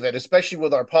face of it, especially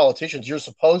with our politicians, you're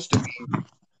supposed to be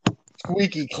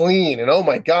squeaky clean. And oh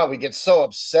my God, we get so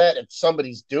upset if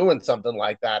somebody's doing something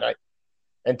like that.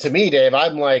 And to me, Dave,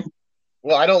 I'm like,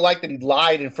 well, I don't like that he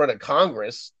lied in front of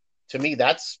Congress. To me,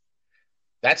 that's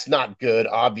not good,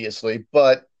 obviously.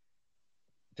 But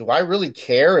do I really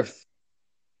care if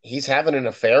he's having an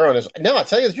affair on his? No, I'll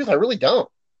tell you the truth, I really don't.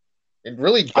 It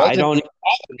really doesn't. I don't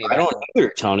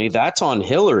either, Tony. That's on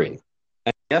Hillary.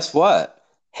 And guess what?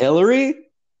 Hillary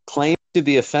claims to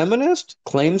be a feminist,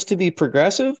 claims to be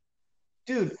progressive.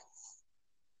 Dude,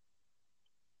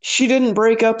 she didn't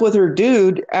break up with her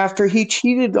dude after he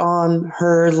cheated on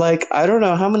her. Like, I don't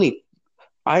know how many.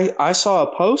 I saw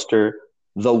a poster,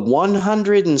 the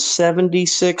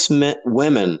 176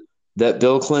 women that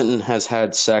Bill Clinton has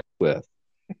had sex with.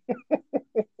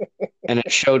 And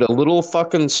it showed a little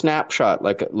fucking snapshot,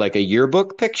 like a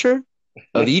yearbook picture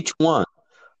of each one.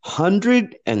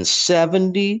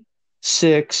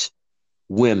 176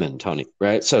 women, Tony,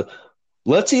 right? So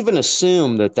let's even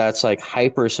assume that that's like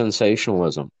hyper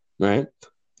sensationalism, right?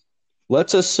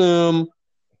 Let's assume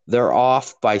they're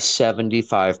off by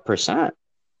 75%.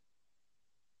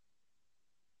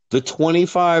 The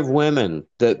 25 women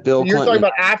that Bill You're Clinton... talking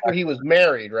about after he was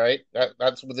married, right?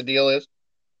 That's what the deal is?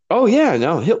 Oh, yeah,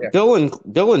 no. Bill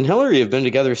and Hillary have been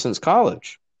together since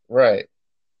college. Right.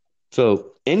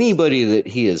 So anybody that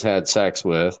he has had sex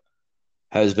with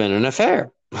has been an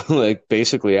affair, like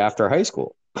basically after high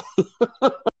school.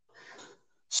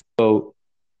 So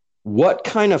what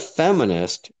kind of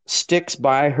feminist sticks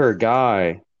by her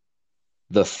guy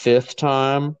the 5th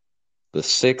time, the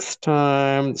 6th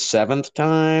time, the 7th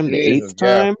time, the 8th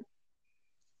time?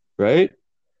 Right?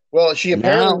 Well, she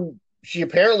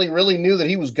apparently really knew that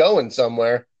he was going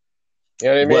somewhere. You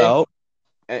know what I mean? Well,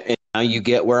 and now you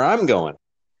get where I'm going.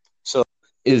 So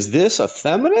is this a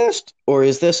feminist or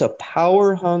is this a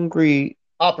power-hungry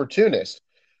opportunist,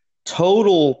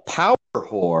 total power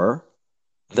whore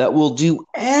that will do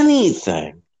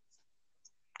anything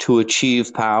to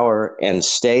achieve power and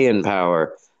stay in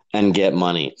power and get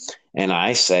money? And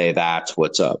I say that's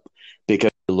what's up, because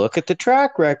you look at the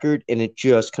track record and it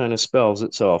just kind of spells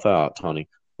itself out, Tony.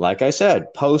 Like I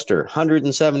said, poster,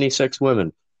 176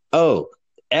 women. Oh,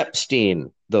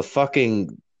 Epstein, the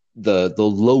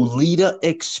Lolita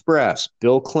Express.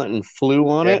 Bill Clinton flew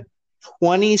on it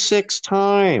 26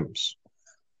 times.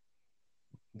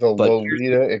 But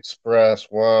Lolita Express,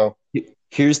 wow.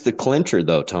 Here's the clincher,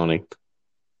 though, Tony.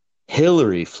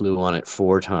 Hillary flew on it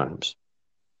 4 times.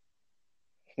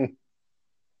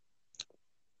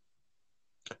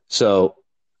 So,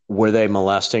 were they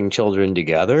molesting children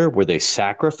together? Were they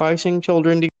sacrificing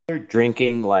children together?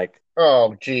 Drinking like...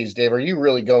 Oh, geez, Dave, are you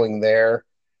really going there?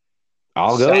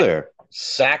 I'll go there.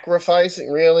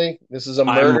 Sacrificing, really? This is a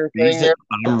murder thing?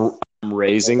 I'm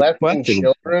raising questions.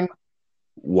 Children?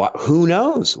 Who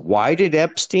knows? Why did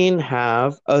Epstein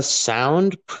have a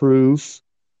soundproof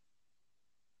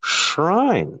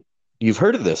shrine? You've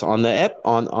heard of this on the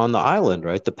island,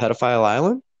 right? The pedophile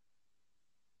island?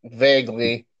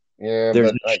 Vaguely, yeah.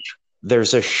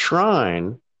 There's a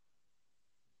shrine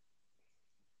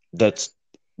that's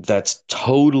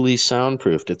totally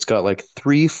soundproofed. It's got like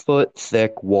 3-foot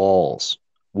thick walls.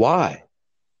 Why?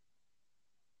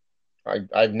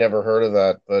 I've never heard of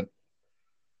that, but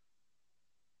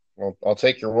I'll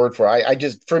take your word for it. I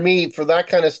just, for me, for that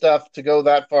kind of stuff to go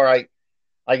that far, I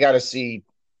got to see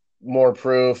more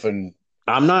proof. And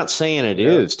I'm not saying it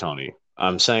is, Tony.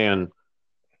 I'm saying,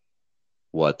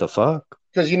 what the fuck?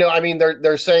 Because I mean,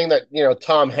 they're saying that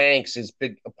Tom Hanks is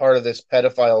a part of this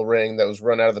pedophile ring that was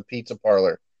run out of the pizza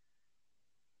parlor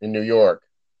in New York.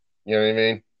 You know what I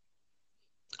mean?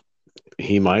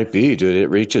 He might be, dude. It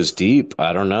reaches deep.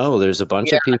 I don't know. There's a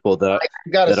bunch of people that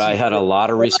I had a lot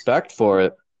of respect for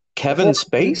it. Kevin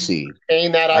Spacey.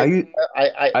 Saying that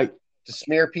to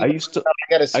smear people. I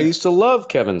used to love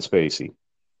Kevin Spacey.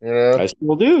 I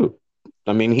still do.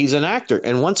 I mean, he's an actor.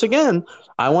 And once again,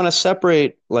 I want to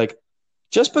separate, like,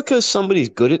 Just because somebody's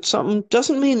good at something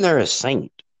doesn't mean they're a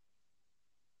saint,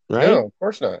 right? No, of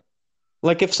course not.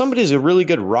 Like if somebody's a really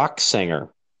good rock singer,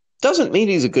 doesn't mean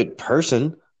he's a good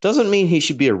person, doesn't mean he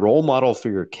should be a role model for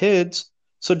your kids.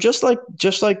 So just like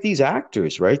these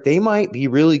actors, right? They might be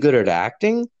really good at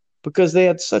acting because they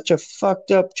had such a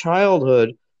fucked up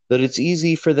childhood that it's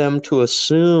easy for them to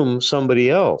assume somebody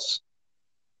else.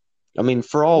 I mean,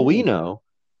 for all we know,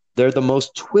 they're the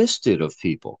most twisted of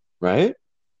people, right?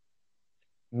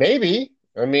 Maybe.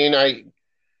 I mean,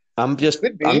 I'm just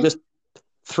could I'm be. just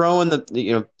throwing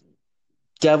the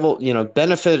devil,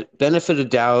 benefit of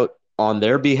doubt on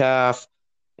their behalf,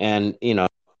 and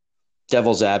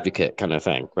devil's advocate kind of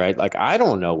thing, right? Like I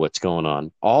don't know what's going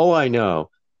on. All I know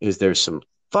is there's some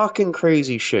fucking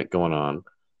crazy shit going on.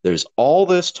 There's all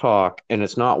this talk, and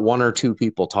it's not one or two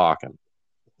people talking,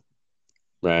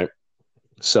 right?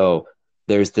 So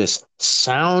there's this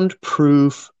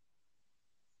soundproof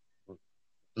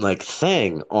like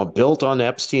thing built on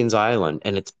Epstein's Island,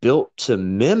 and it's built to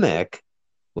mimic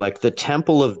like the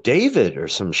Temple of David or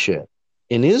some shit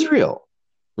in Israel,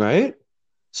 right?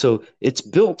 So it's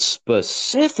built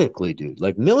specifically, dude,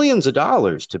 like millions of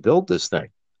dollars to build this thing,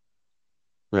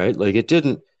 right? Like they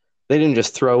didn't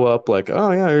just throw up like,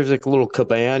 oh yeah, there's like a little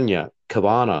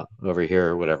cabana over here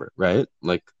or whatever, right?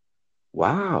 Like,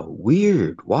 wow,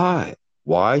 weird. Why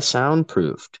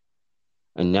soundproofed?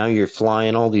 And now you're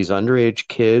flying all these underage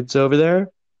kids over there,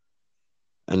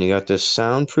 and you got this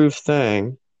soundproof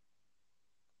thing,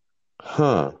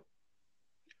 huh?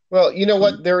 Well, you know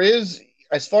what? There is,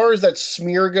 as far as that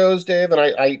smear goes, Dave, and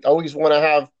I always want to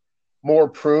have more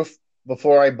proof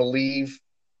before I believe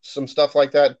some stuff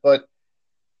like that. But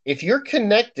if you're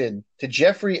connected to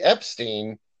Jeffrey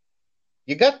Epstein,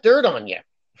 you got dirt on you.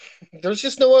 There's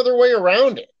just no other way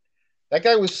around it. That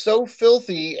guy was so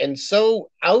filthy and so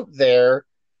out there.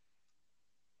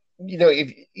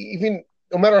 If even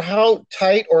no matter how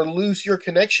tight or loose your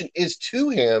connection is to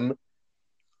him,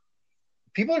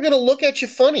 people are going to look at you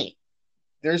funny.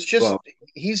 There's just Well,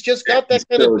 he's just got that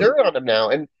kind of dirt on him now,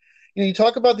 and you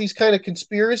talk about these kind of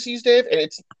conspiracies, Dave, and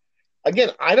it's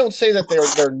again, I don't say that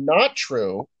they're not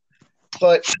true,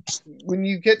 but when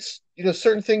you get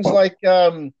certain things like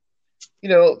the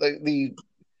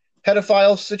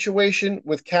pedophile situation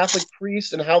with Catholic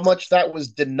priests and how much that was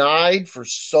denied for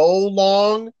so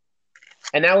long,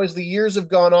 and now as the years have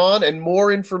gone on and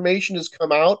more information has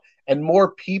come out and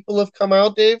more people have come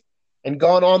out, Dave, and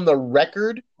gone on the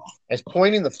record as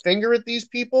pointing the finger at these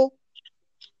people,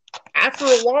 after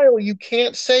a while, you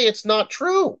can't say it's not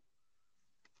true,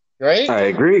 right? I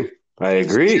agree.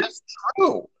 It's just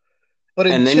true. But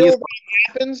until that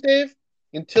happens, Dave,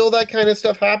 until that kind of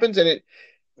stuff happens and it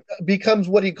becomes,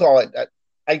 what do you call it?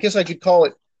 I guess I could call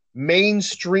it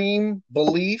mainstream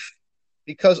belief,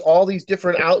 because all these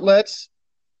different outlets,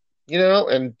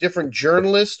 and different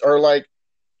journalists are like,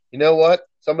 you know what?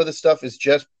 Some of the stuff is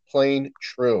just plain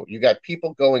true. You got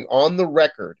people going on the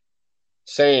record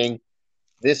saying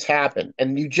this happened,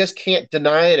 and you just can't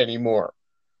deny it anymore.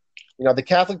 The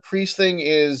Catholic priest thing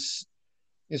is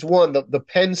one. The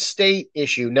Penn State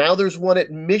issue. Now there's one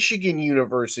at Michigan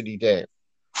University, Dave.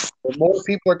 And more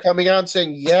people are coming out and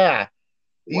saying, yeah,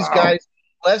 these guys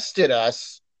molested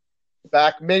us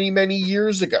back many, many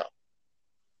years ago.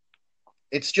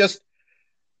 It's just...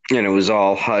 And it was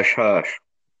all hush-hush.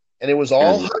 And it was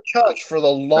all hush-hush for the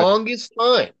longest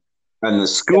time. And the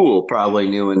school probably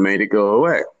knew and made it go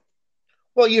away.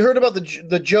 Well, you heard about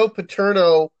the Joe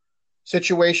Paterno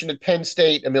situation at Penn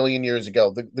State a million years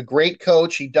ago. The great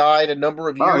coach, he died a number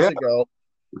of years ago.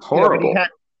 It's horrible.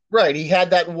 He had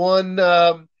that one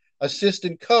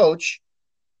assistant coach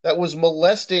that was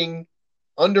molesting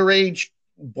underage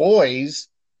boys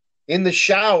in the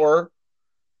shower,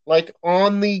 like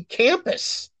on the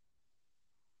campus.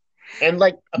 And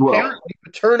apparently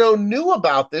Paterno knew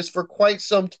about this for quite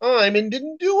some time and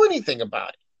didn't do anything about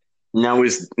it. Now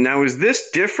is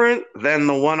this different than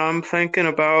the one I'm thinking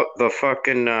about, the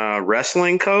fucking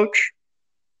wrestling coach?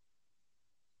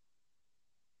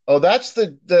 Oh, that's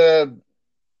the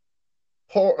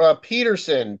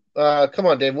Peterson. Come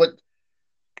on, Dave. What?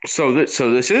 So this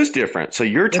is different. So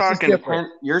you're talking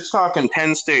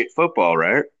Penn State football,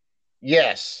 right?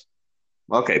 Yes.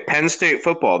 Okay, Penn State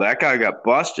football. That guy got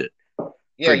busted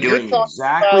for doing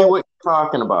exactly what you're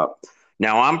talking about.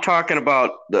 Now I'm talking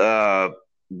about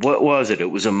what was it?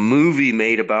 It was a movie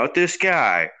made about this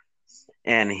guy,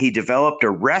 and he developed a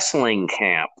wrestling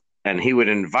camp, and he would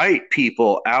invite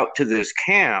people out to this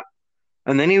camp,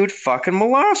 and then he would fucking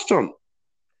molest them.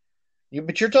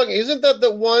 But you're talking, isn't that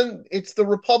the one? It's the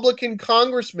Republican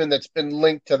congressman that's been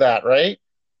linked to that, right?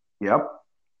 Yep.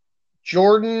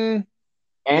 Jordan.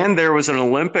 And there was an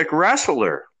Olympic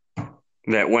wrestler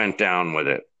that went down with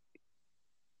it.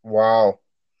 Wow.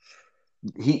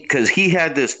 Because he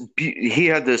had this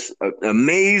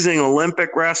amazing Olympic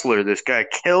wrestler. This guy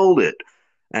killed it,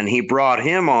 and he brought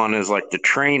him on as like the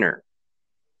trainer.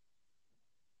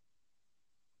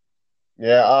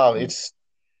 Yeah. Oh,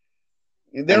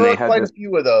 there are quite a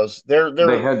few of those. They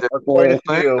had quite a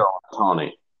few.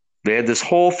 Tony. They had this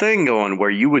whole thing going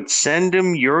where you would send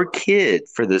him your kid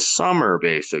for the summer,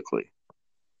 basically.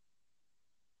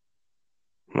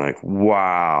 Like,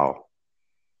 wow.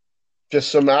 Just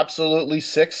some absolutely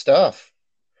sick stuff.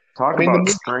 Talk about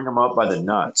string them up by the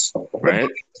nuts, right?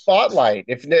 Spotlight.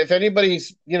 If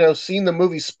anybody's seen the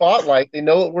movie Spotlight, they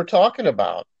know what we're talking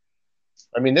about.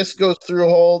 I mean, this goes through a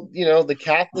whole the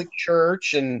Catholic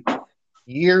Church and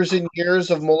years and years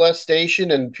of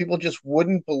molestation, and people just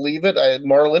wouldn't believe it.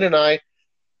 Marlon and I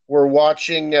were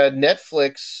watching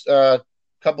Netflix a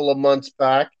couple of months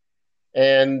back,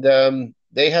 and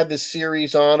they had this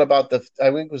series on about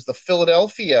I think it was the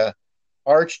Philadelphia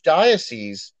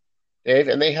Archdiocese, Dave,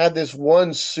 and they had this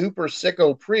one super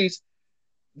sicko priest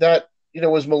that who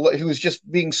was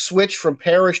just being switched from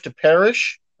parish to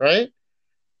parish, right?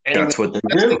 And that's what they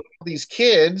do. These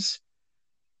kids.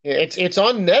 It's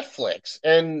on Netflix,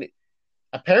 and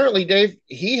apparently, Dave,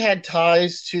 he had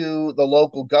ties to the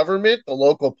local government, the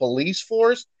local police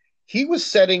force. He was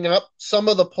setting up some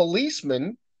of the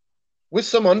policemen with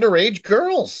some underage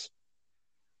girls.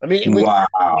 I mean,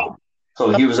 wow.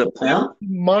 So he was a pimp?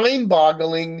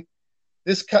 Mind-boggling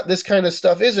this kind of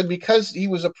stuff is, and because he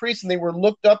was a priest and they were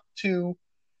looked up to,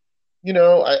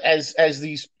 as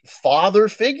these father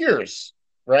figures,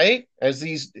 right? As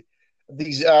these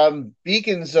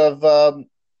beacons of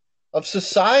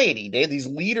society, these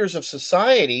leaders of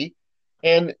society,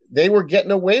 and they were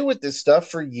getting away with this stuff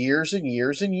for years and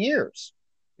years and years.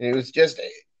 It was just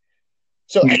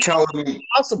so you're telling me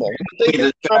possible.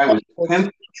 This guy was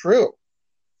true.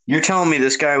 You're telling me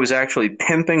this guy was actually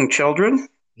pimping children?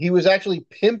 He was actually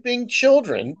pimping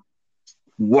children.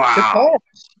 Wow.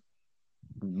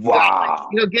 Wow.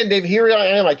 Again, Dave, here I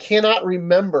am. I cannot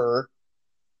remember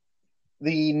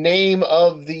the name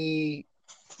of the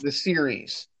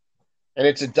series, and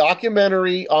it's a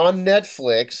documentary on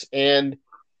Netflix. And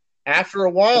after a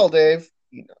while, Dave,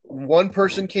 one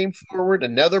person came forward,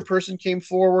 another person came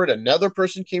forward, another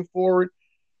person came forward,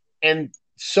 and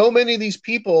so many of these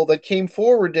people that came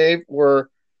forward, Dave, were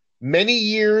many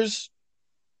years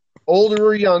older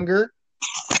or younger,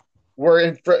 were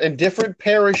in different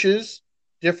parishes,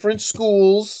 different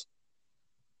schools.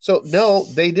 So, no,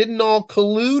 they didn't all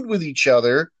collude with each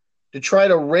other to try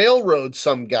to railroad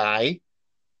some guy.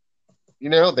 They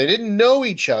didn't know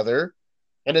each other.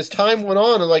 And as time went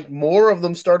on, and more of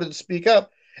them started to speak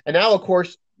up. And now, of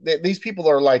course, these people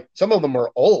are some of them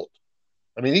are old.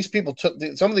 I mean, these people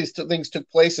some of these things took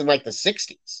place in the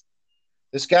 60s.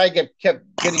 This guy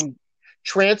kept getting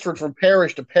transferred from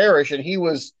parish to parish, and he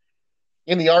was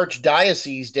in the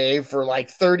archdiocese, Dave, for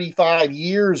 35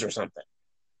 years or something.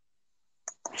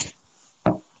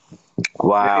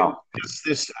 Wow. It's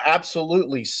this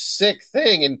absolutely sick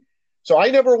thing. And so I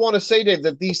never want to say, Dave,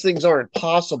 that these things aren't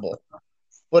possible.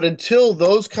 But until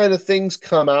those kind of things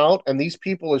come out and these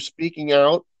people are speaking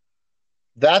out,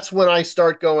 that's when I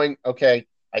start going, okay,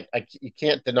 you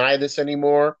can't deny this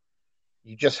anymore.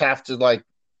 You just have to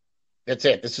that's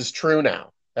it. This is true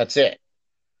now. That's it.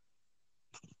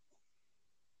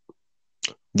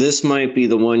 This might be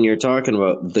the one you're talking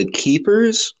about. The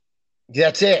Keepers?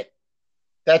 That's it.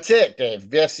 That's it,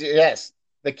 Dave. Yes.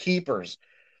 The Keepers.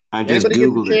 I just Anybody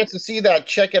Googled gets a chance to see that,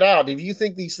 check it out. If you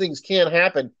think these things can't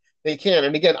happen, they can.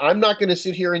 And again, I'm not going to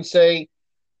sit here and say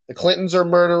the Clintons are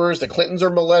murderers, the Clintons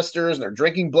are molesters, and they're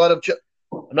drinking blood of children.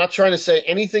 I'm not trying to say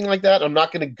anything like that. I'm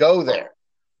not going to go there.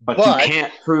 But you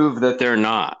can't prove that they're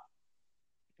not.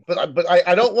 But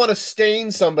I don't want to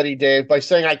stain somebody, Dave, by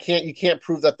saying you can't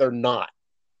prove that they're not.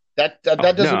 That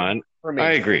doesn't work for me.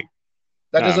 I agree.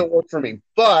 That doesn't work for me.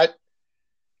 But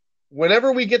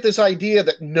whenever we get this idea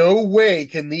that no way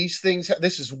can these things,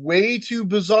 this is way too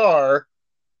bizarre,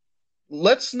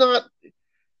 let's not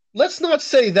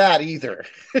say that either,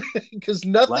 because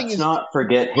Let's not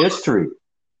forget history,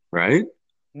 right?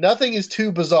 Nothing is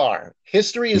too bizarre.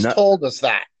 History has told us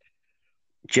that.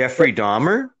 Jeffrey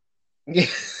Dahmer? Yeah.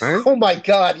 Right? Oh my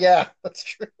God, yeah, that's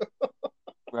true.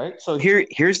 Right? So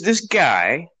here's this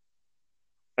guy,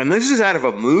 and this is out of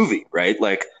a movie, right?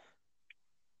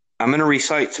 I'm going to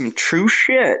recite some true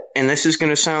shit, and this is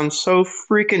going to sound so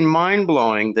freaking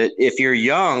mind-blowing that if you're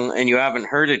young and you haven't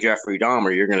heard of Jeffrey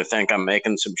Dahmer, you're going to think I'm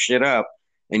making some shit up,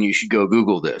 and you should go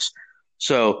Google this.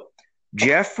 So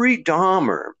Jeffrey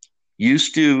Dahmer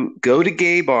used to go to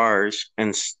gay bars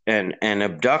and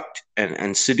abduct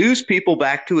and seduce people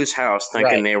back to his house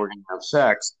thinking they were going to have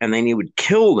sex, and then he would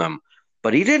kill them.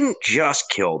 But he didn't just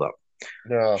kill them.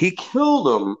 No. He killed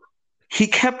them. He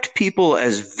kept people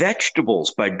as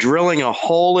vegetables by drilling a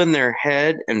hole in their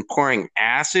head and pouring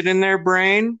acid in their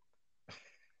brain.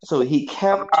 So he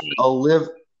kept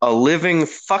a living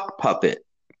fuck puppet,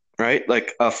 right?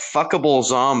 Like a fuckable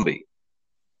zombie,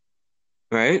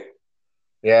 right?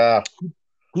 Yeah.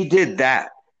 He did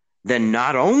that. Then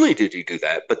not only did he do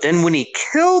that, but then when he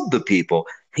killed the people,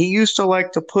 he used to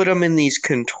like to put them in these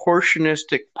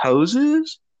contortionistic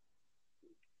poses.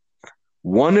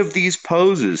 One of these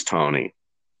poses, Tony,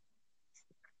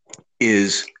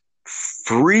 is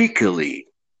freakily,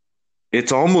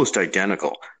 it's almost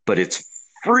identical, but it's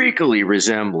freakily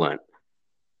resemblant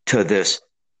to this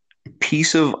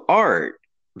piece of art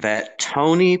that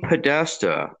Tony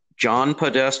Podesta, John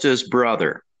Podesta's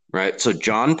brother, right? So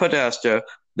John Podesta,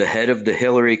 the head of the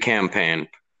Hillary campaign,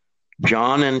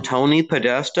 John and Tony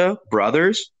Podesta,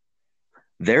 brothers,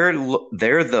 they're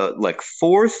the like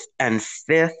fourth and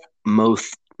fifth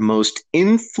most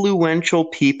influential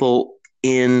people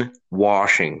in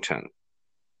Washington.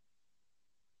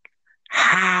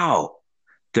 How?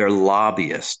 They're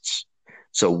lobbyists.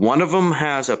 So one of them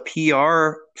has a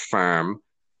PR firm,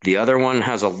 the other one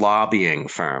has a lobbying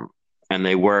firm, and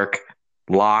they work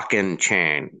lock and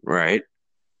chain, right?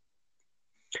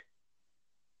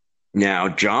 Now,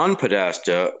 John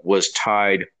Podesta was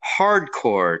tied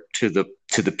hardcore to the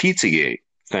Pizzagate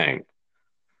thing.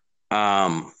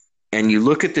 And you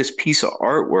look at this piece of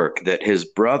artwork that his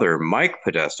brother, Mike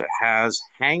Podesta, has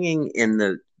hanging in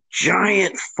the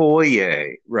giant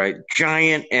foyer, right?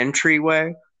 Giant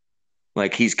entryway.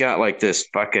 Like he's got like this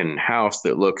fucking house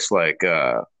that looks like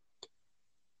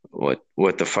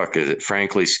what the fuck is it?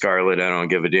 Frankly, Scarlet, I don't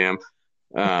give a damn.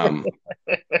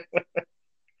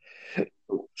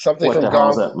 Something what from the hell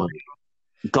is that movie?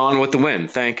 Gone with the Wind.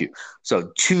 Thank you.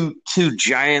 So two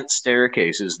giant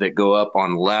staircases that go up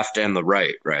on left and the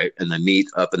right, right, and they meet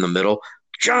up in the middle.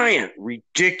 Giant,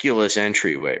 ridiculous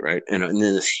entryway, right, and then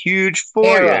this huge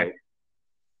foyer.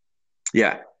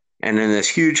 Yeah, and in this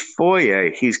huge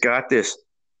foyer, he's got this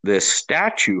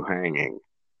statue hanging,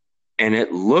 and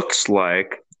it looks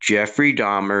like Jeffrey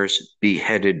Dahmer's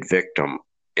beheaded victim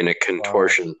in a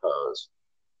contortion pose.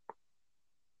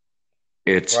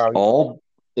 It's all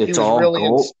really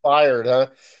gold. Inspired, huh?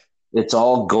 It's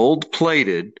all gold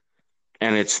plated,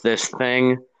 and it's this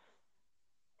thing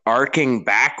arcing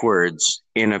backwards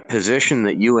in a position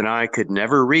that you and I could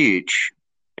never reach,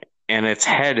 and its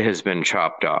head has been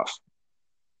chopped off.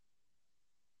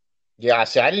 Yeah,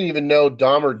 see, I didn't even know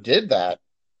Dahmer did that.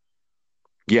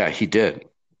 Yeah, he did.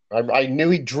 I knew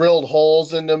he drilled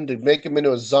holes in them to make them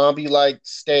into a zombie-like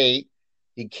state.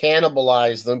 He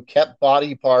cannibalized them, kept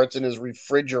body parts in his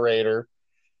refrigerator.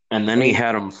 And then he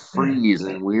had them freeze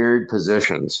in weird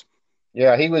positions.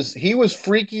 Yeah, he was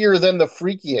freakier than the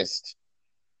freakiest.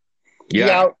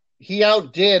 Yeah. He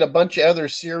outdid a bunch of other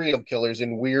serial killers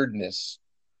in weirdness.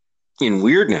 And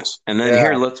then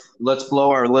here, let's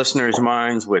blow our listeners'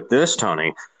 minds with this,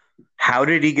 Tony. How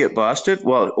did he get busted?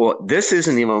 Well, this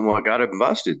isn't even what got him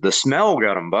busted. The smell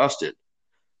got him busted.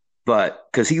 But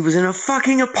because he was in a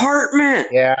fucking apartment.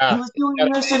 Yeah. He was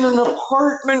doing this in an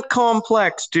apartment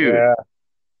complex, dude. Yeah.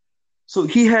 So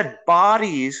he had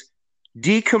bodies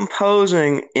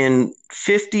decomposing in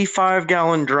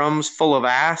 55-gallon drums full of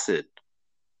acid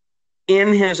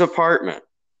in his apartment.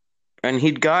 And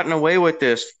he'd gotten away with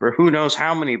this for who knows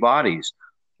how many bodies.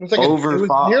 It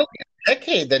was nearly a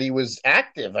decade that he was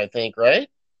active, I think, right?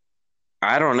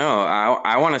 I don't know.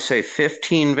 I want to say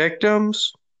 15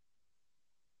 victims.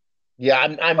 Yeah,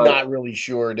 I'm not really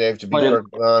sure, Dave, to be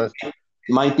perfectly honest.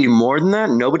 Might be more than that.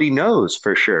 Nobody knows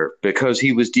for sure because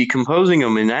he was decomposing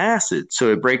them in acid,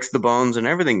 so it breaks the bones and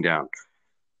everything down.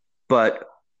 But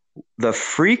the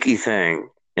freaky thing,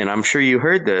 and I'm sure you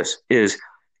heard this, is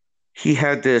he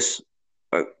had this,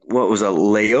 what was a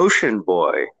Laotian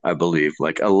boy, I believe,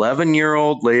 like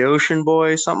 11-year-old Laotian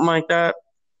boy, something like that.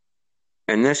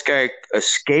 And this guy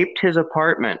escaped his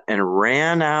apartment and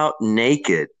ran out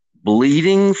naked,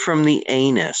 bleeding from the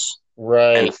anus.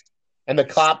 Right. And the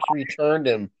cops returned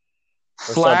him.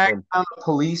 Flagged down a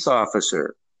police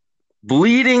officer,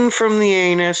 bleeding from the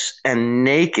anus and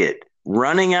naked,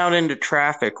 running out into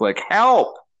traffic like,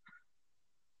 help!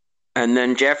 And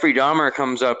then Jeffrey Dahmer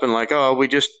comes up and like, oh, we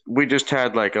just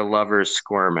had like a lover's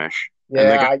skirmish. Yeah,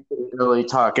 and the guy didn't really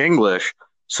talk English,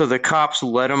 so the cops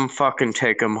let him fucking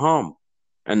take him home.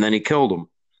 And then he killed him.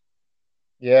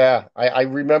 Yeah, I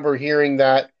remember hearing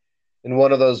that in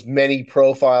one of those many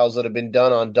profiles that have been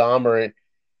done on Dahmer.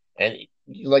 And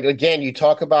like again, you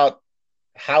talk about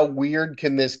how weird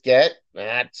can this get?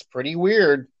 That's pretty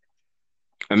weird.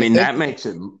 I To mean, think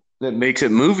that makes it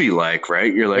movie like,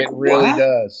 right? You're like, it really what?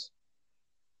 does.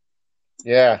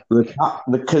 Yeah.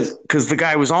 Because the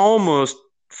guy was almost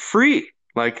free.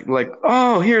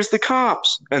 Oh, here's the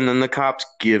cops, and then the cops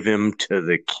give him to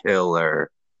the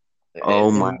killer.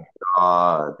 Oh my And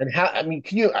God. and how I mean,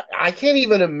 I can't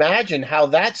even imagine how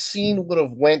that scene would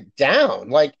have went down.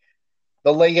 Like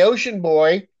the Laotian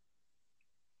boy,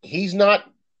 he's not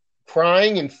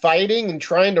crying and fighting and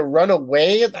trying to run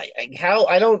away. How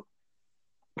I don't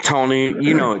Tony,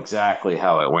 you know exactly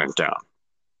how it went down.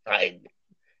 I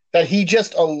that he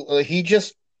just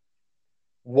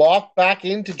walked back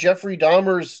into Jeffrey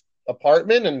Dahmer's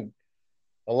apartment and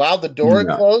allowed the door to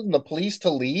No. close and the police to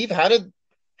leave. How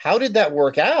did that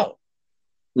work out?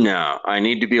 No, I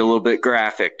need to be a little bit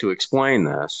graphic to explain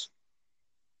this.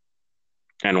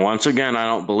 And once again, I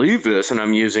don't believe this, and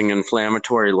I'm using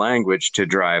inflammatory language to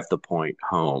drive the point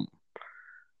home,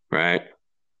 right?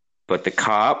 But the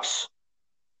cops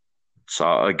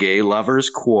saw a gay lovers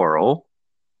quarrel,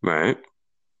 right?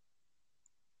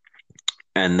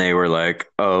 And they were like,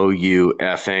 oh, you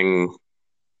effing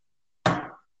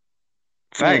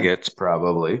faggots,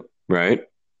 probably, right?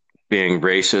 Being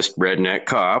racist redneck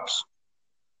cops.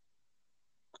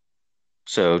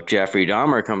 So Jeffrey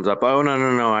Dahmer comes up, oh, no,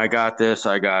 no, no, I got this.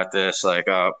 Like,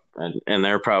 and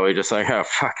they're probably just like, oh,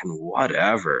 fucking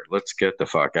whatever. Let's get the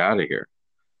fuck out of here.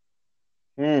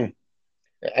 Hmm.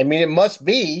 I mean, it must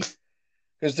be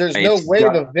because there's no It's way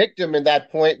the victim at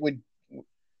that point would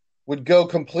go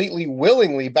completely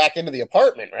willingly back into the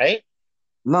apartment, right?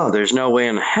 No, there's no way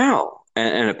in hell.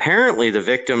 And apparently the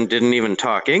victim didn't even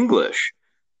talk English.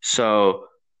 So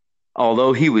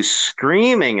although he was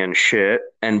screaming and shit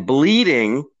and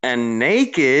bleeding and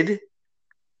naked,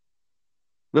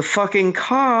 the fucking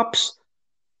cops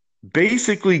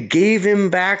basically gave him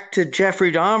back to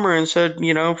Jeffrey Dahmer and said,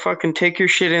 fucking take your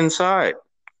shit inside.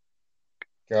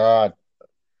 God,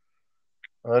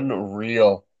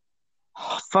 unreal.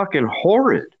 Fucking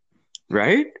horrid,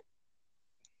 right?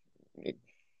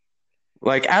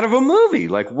 Like out of a movie,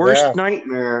 like worst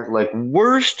nightmare, like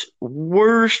worst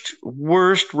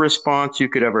response you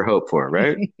could ever hope for,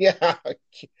 right? Yeah.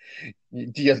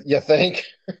 Do you think?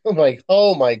 I'm like,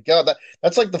 oh my God,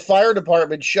 that's like the fire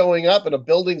department showing up and a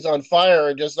building's on fire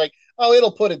and just like, oh,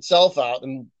 it'll put itself out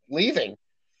and leaving.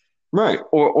 Right.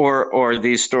 Or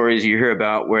these stories you hear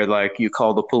about where like you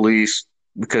call the police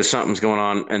because something's going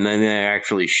on and then they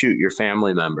actually shoot your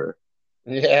family member.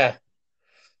 Yeah.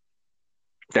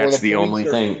 That's the only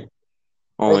thing.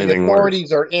 Or Only the thing worse.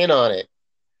 authorities are in on it.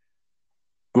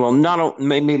 Well, not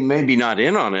maybe not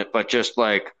in on it, but just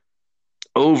like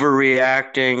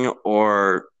overreacting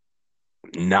or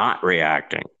not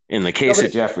reacting. In the case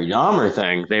of Jeffrey Dahmer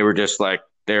thing,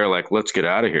 they're like, let's get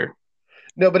out of here.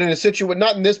 No, but in a situation,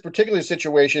 not in this particular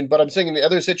situation, but I'm saying in the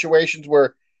other situations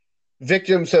where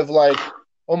victims have like,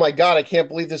 oh my God, I can't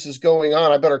believe this is going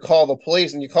on. I better call the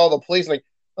police. And you call the police and like,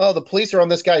 oh, the police are on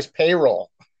this guy's payroll.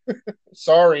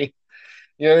 Sorry.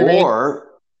 You know what I mean?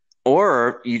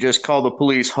 Or you just call the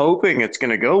police hoping it's going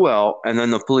to go well, and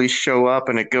then the police show up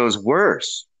and it goes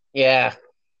worse. Yeah.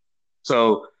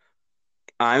 So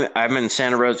I'm in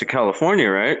Santa Rosa, California,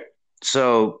 right?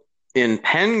 So in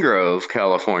Pengrove,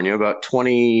 California, about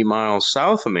 20 miles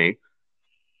south of me,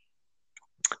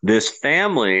 this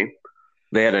family,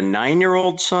 they had a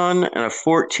 9-year-old son and a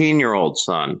 14-year-old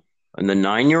son. And the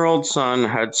 9-year-old son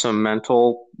had some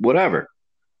mental whatever.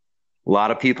 A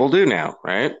lot of people do now,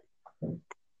 right?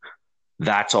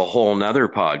 That's a whole nother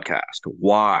podcast.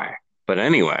 Why? But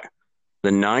anyway, the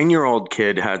 9-year-old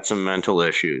kid had some mental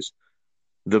issues.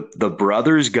 The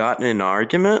brothers got in an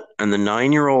argument, and the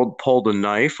 9-year-old pulled a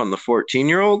knife on the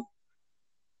 14-year-old.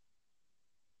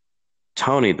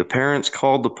 Tony, the parents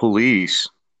called the police.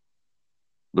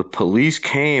 The police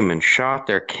came and shot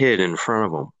their kid in front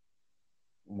of them.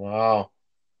 Wow.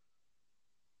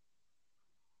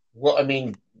 Well, I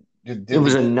mean, it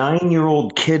was a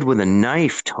 9-year-old kid with a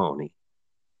knife, Tony.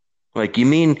 Like, you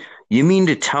mean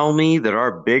to tell me that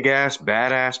our big ass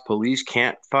badass police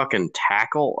can't fucking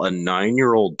tackle a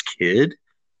 9-year-old kid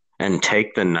and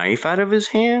take the knife out of his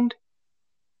hand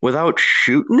without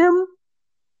shooting him?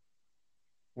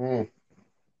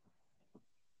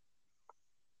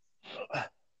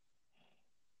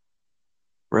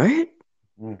 Right?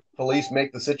 Police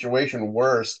make the situation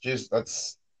worse. Just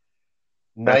that's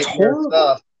nightmare horrible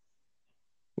stuff.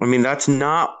 I mean, that's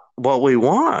not what we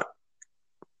want.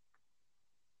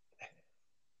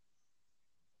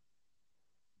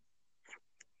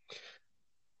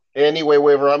 Anyway,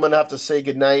 Waver, I'm going to have to say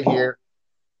goodnight here.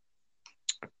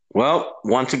 Well,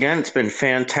 once again, it's been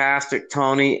fantastic,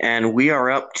 Tony, and we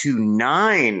are up to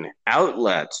 9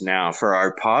 outlets now for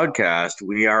our podcast.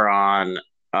 We are on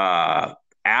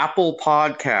Apple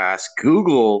Podcasts,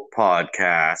 Google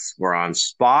Podcasts, we're on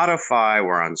Spotify,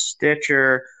 we're on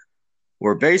Stitcher.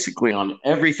 We're basically on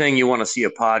everything you want to see a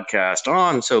podcast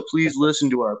on, so please listen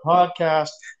to our podcast.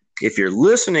 If you're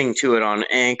listening to it on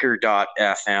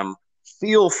Anchor.fm,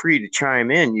 feel free to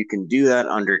chime in. You can do that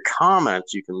under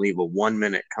comments. You can leave a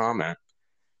 1-minute comment.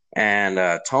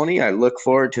 And Tony, I look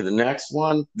forward to the next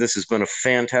one. This has been a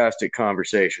fantastic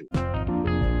conversation.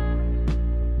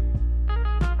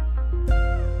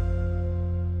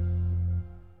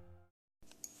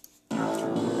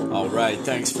 All right,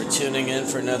 thanks for tuning in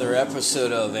for another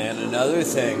episode of And Another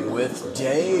Thing with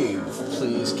Dave.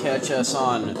 Please catch us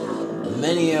on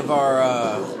many of our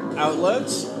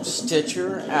outlets,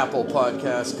 Stitcher, Apple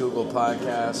Podcasts, Google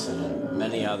Podcasts, and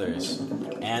many others.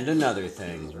 And Another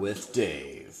Thing with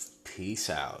Dave. Peace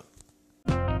out.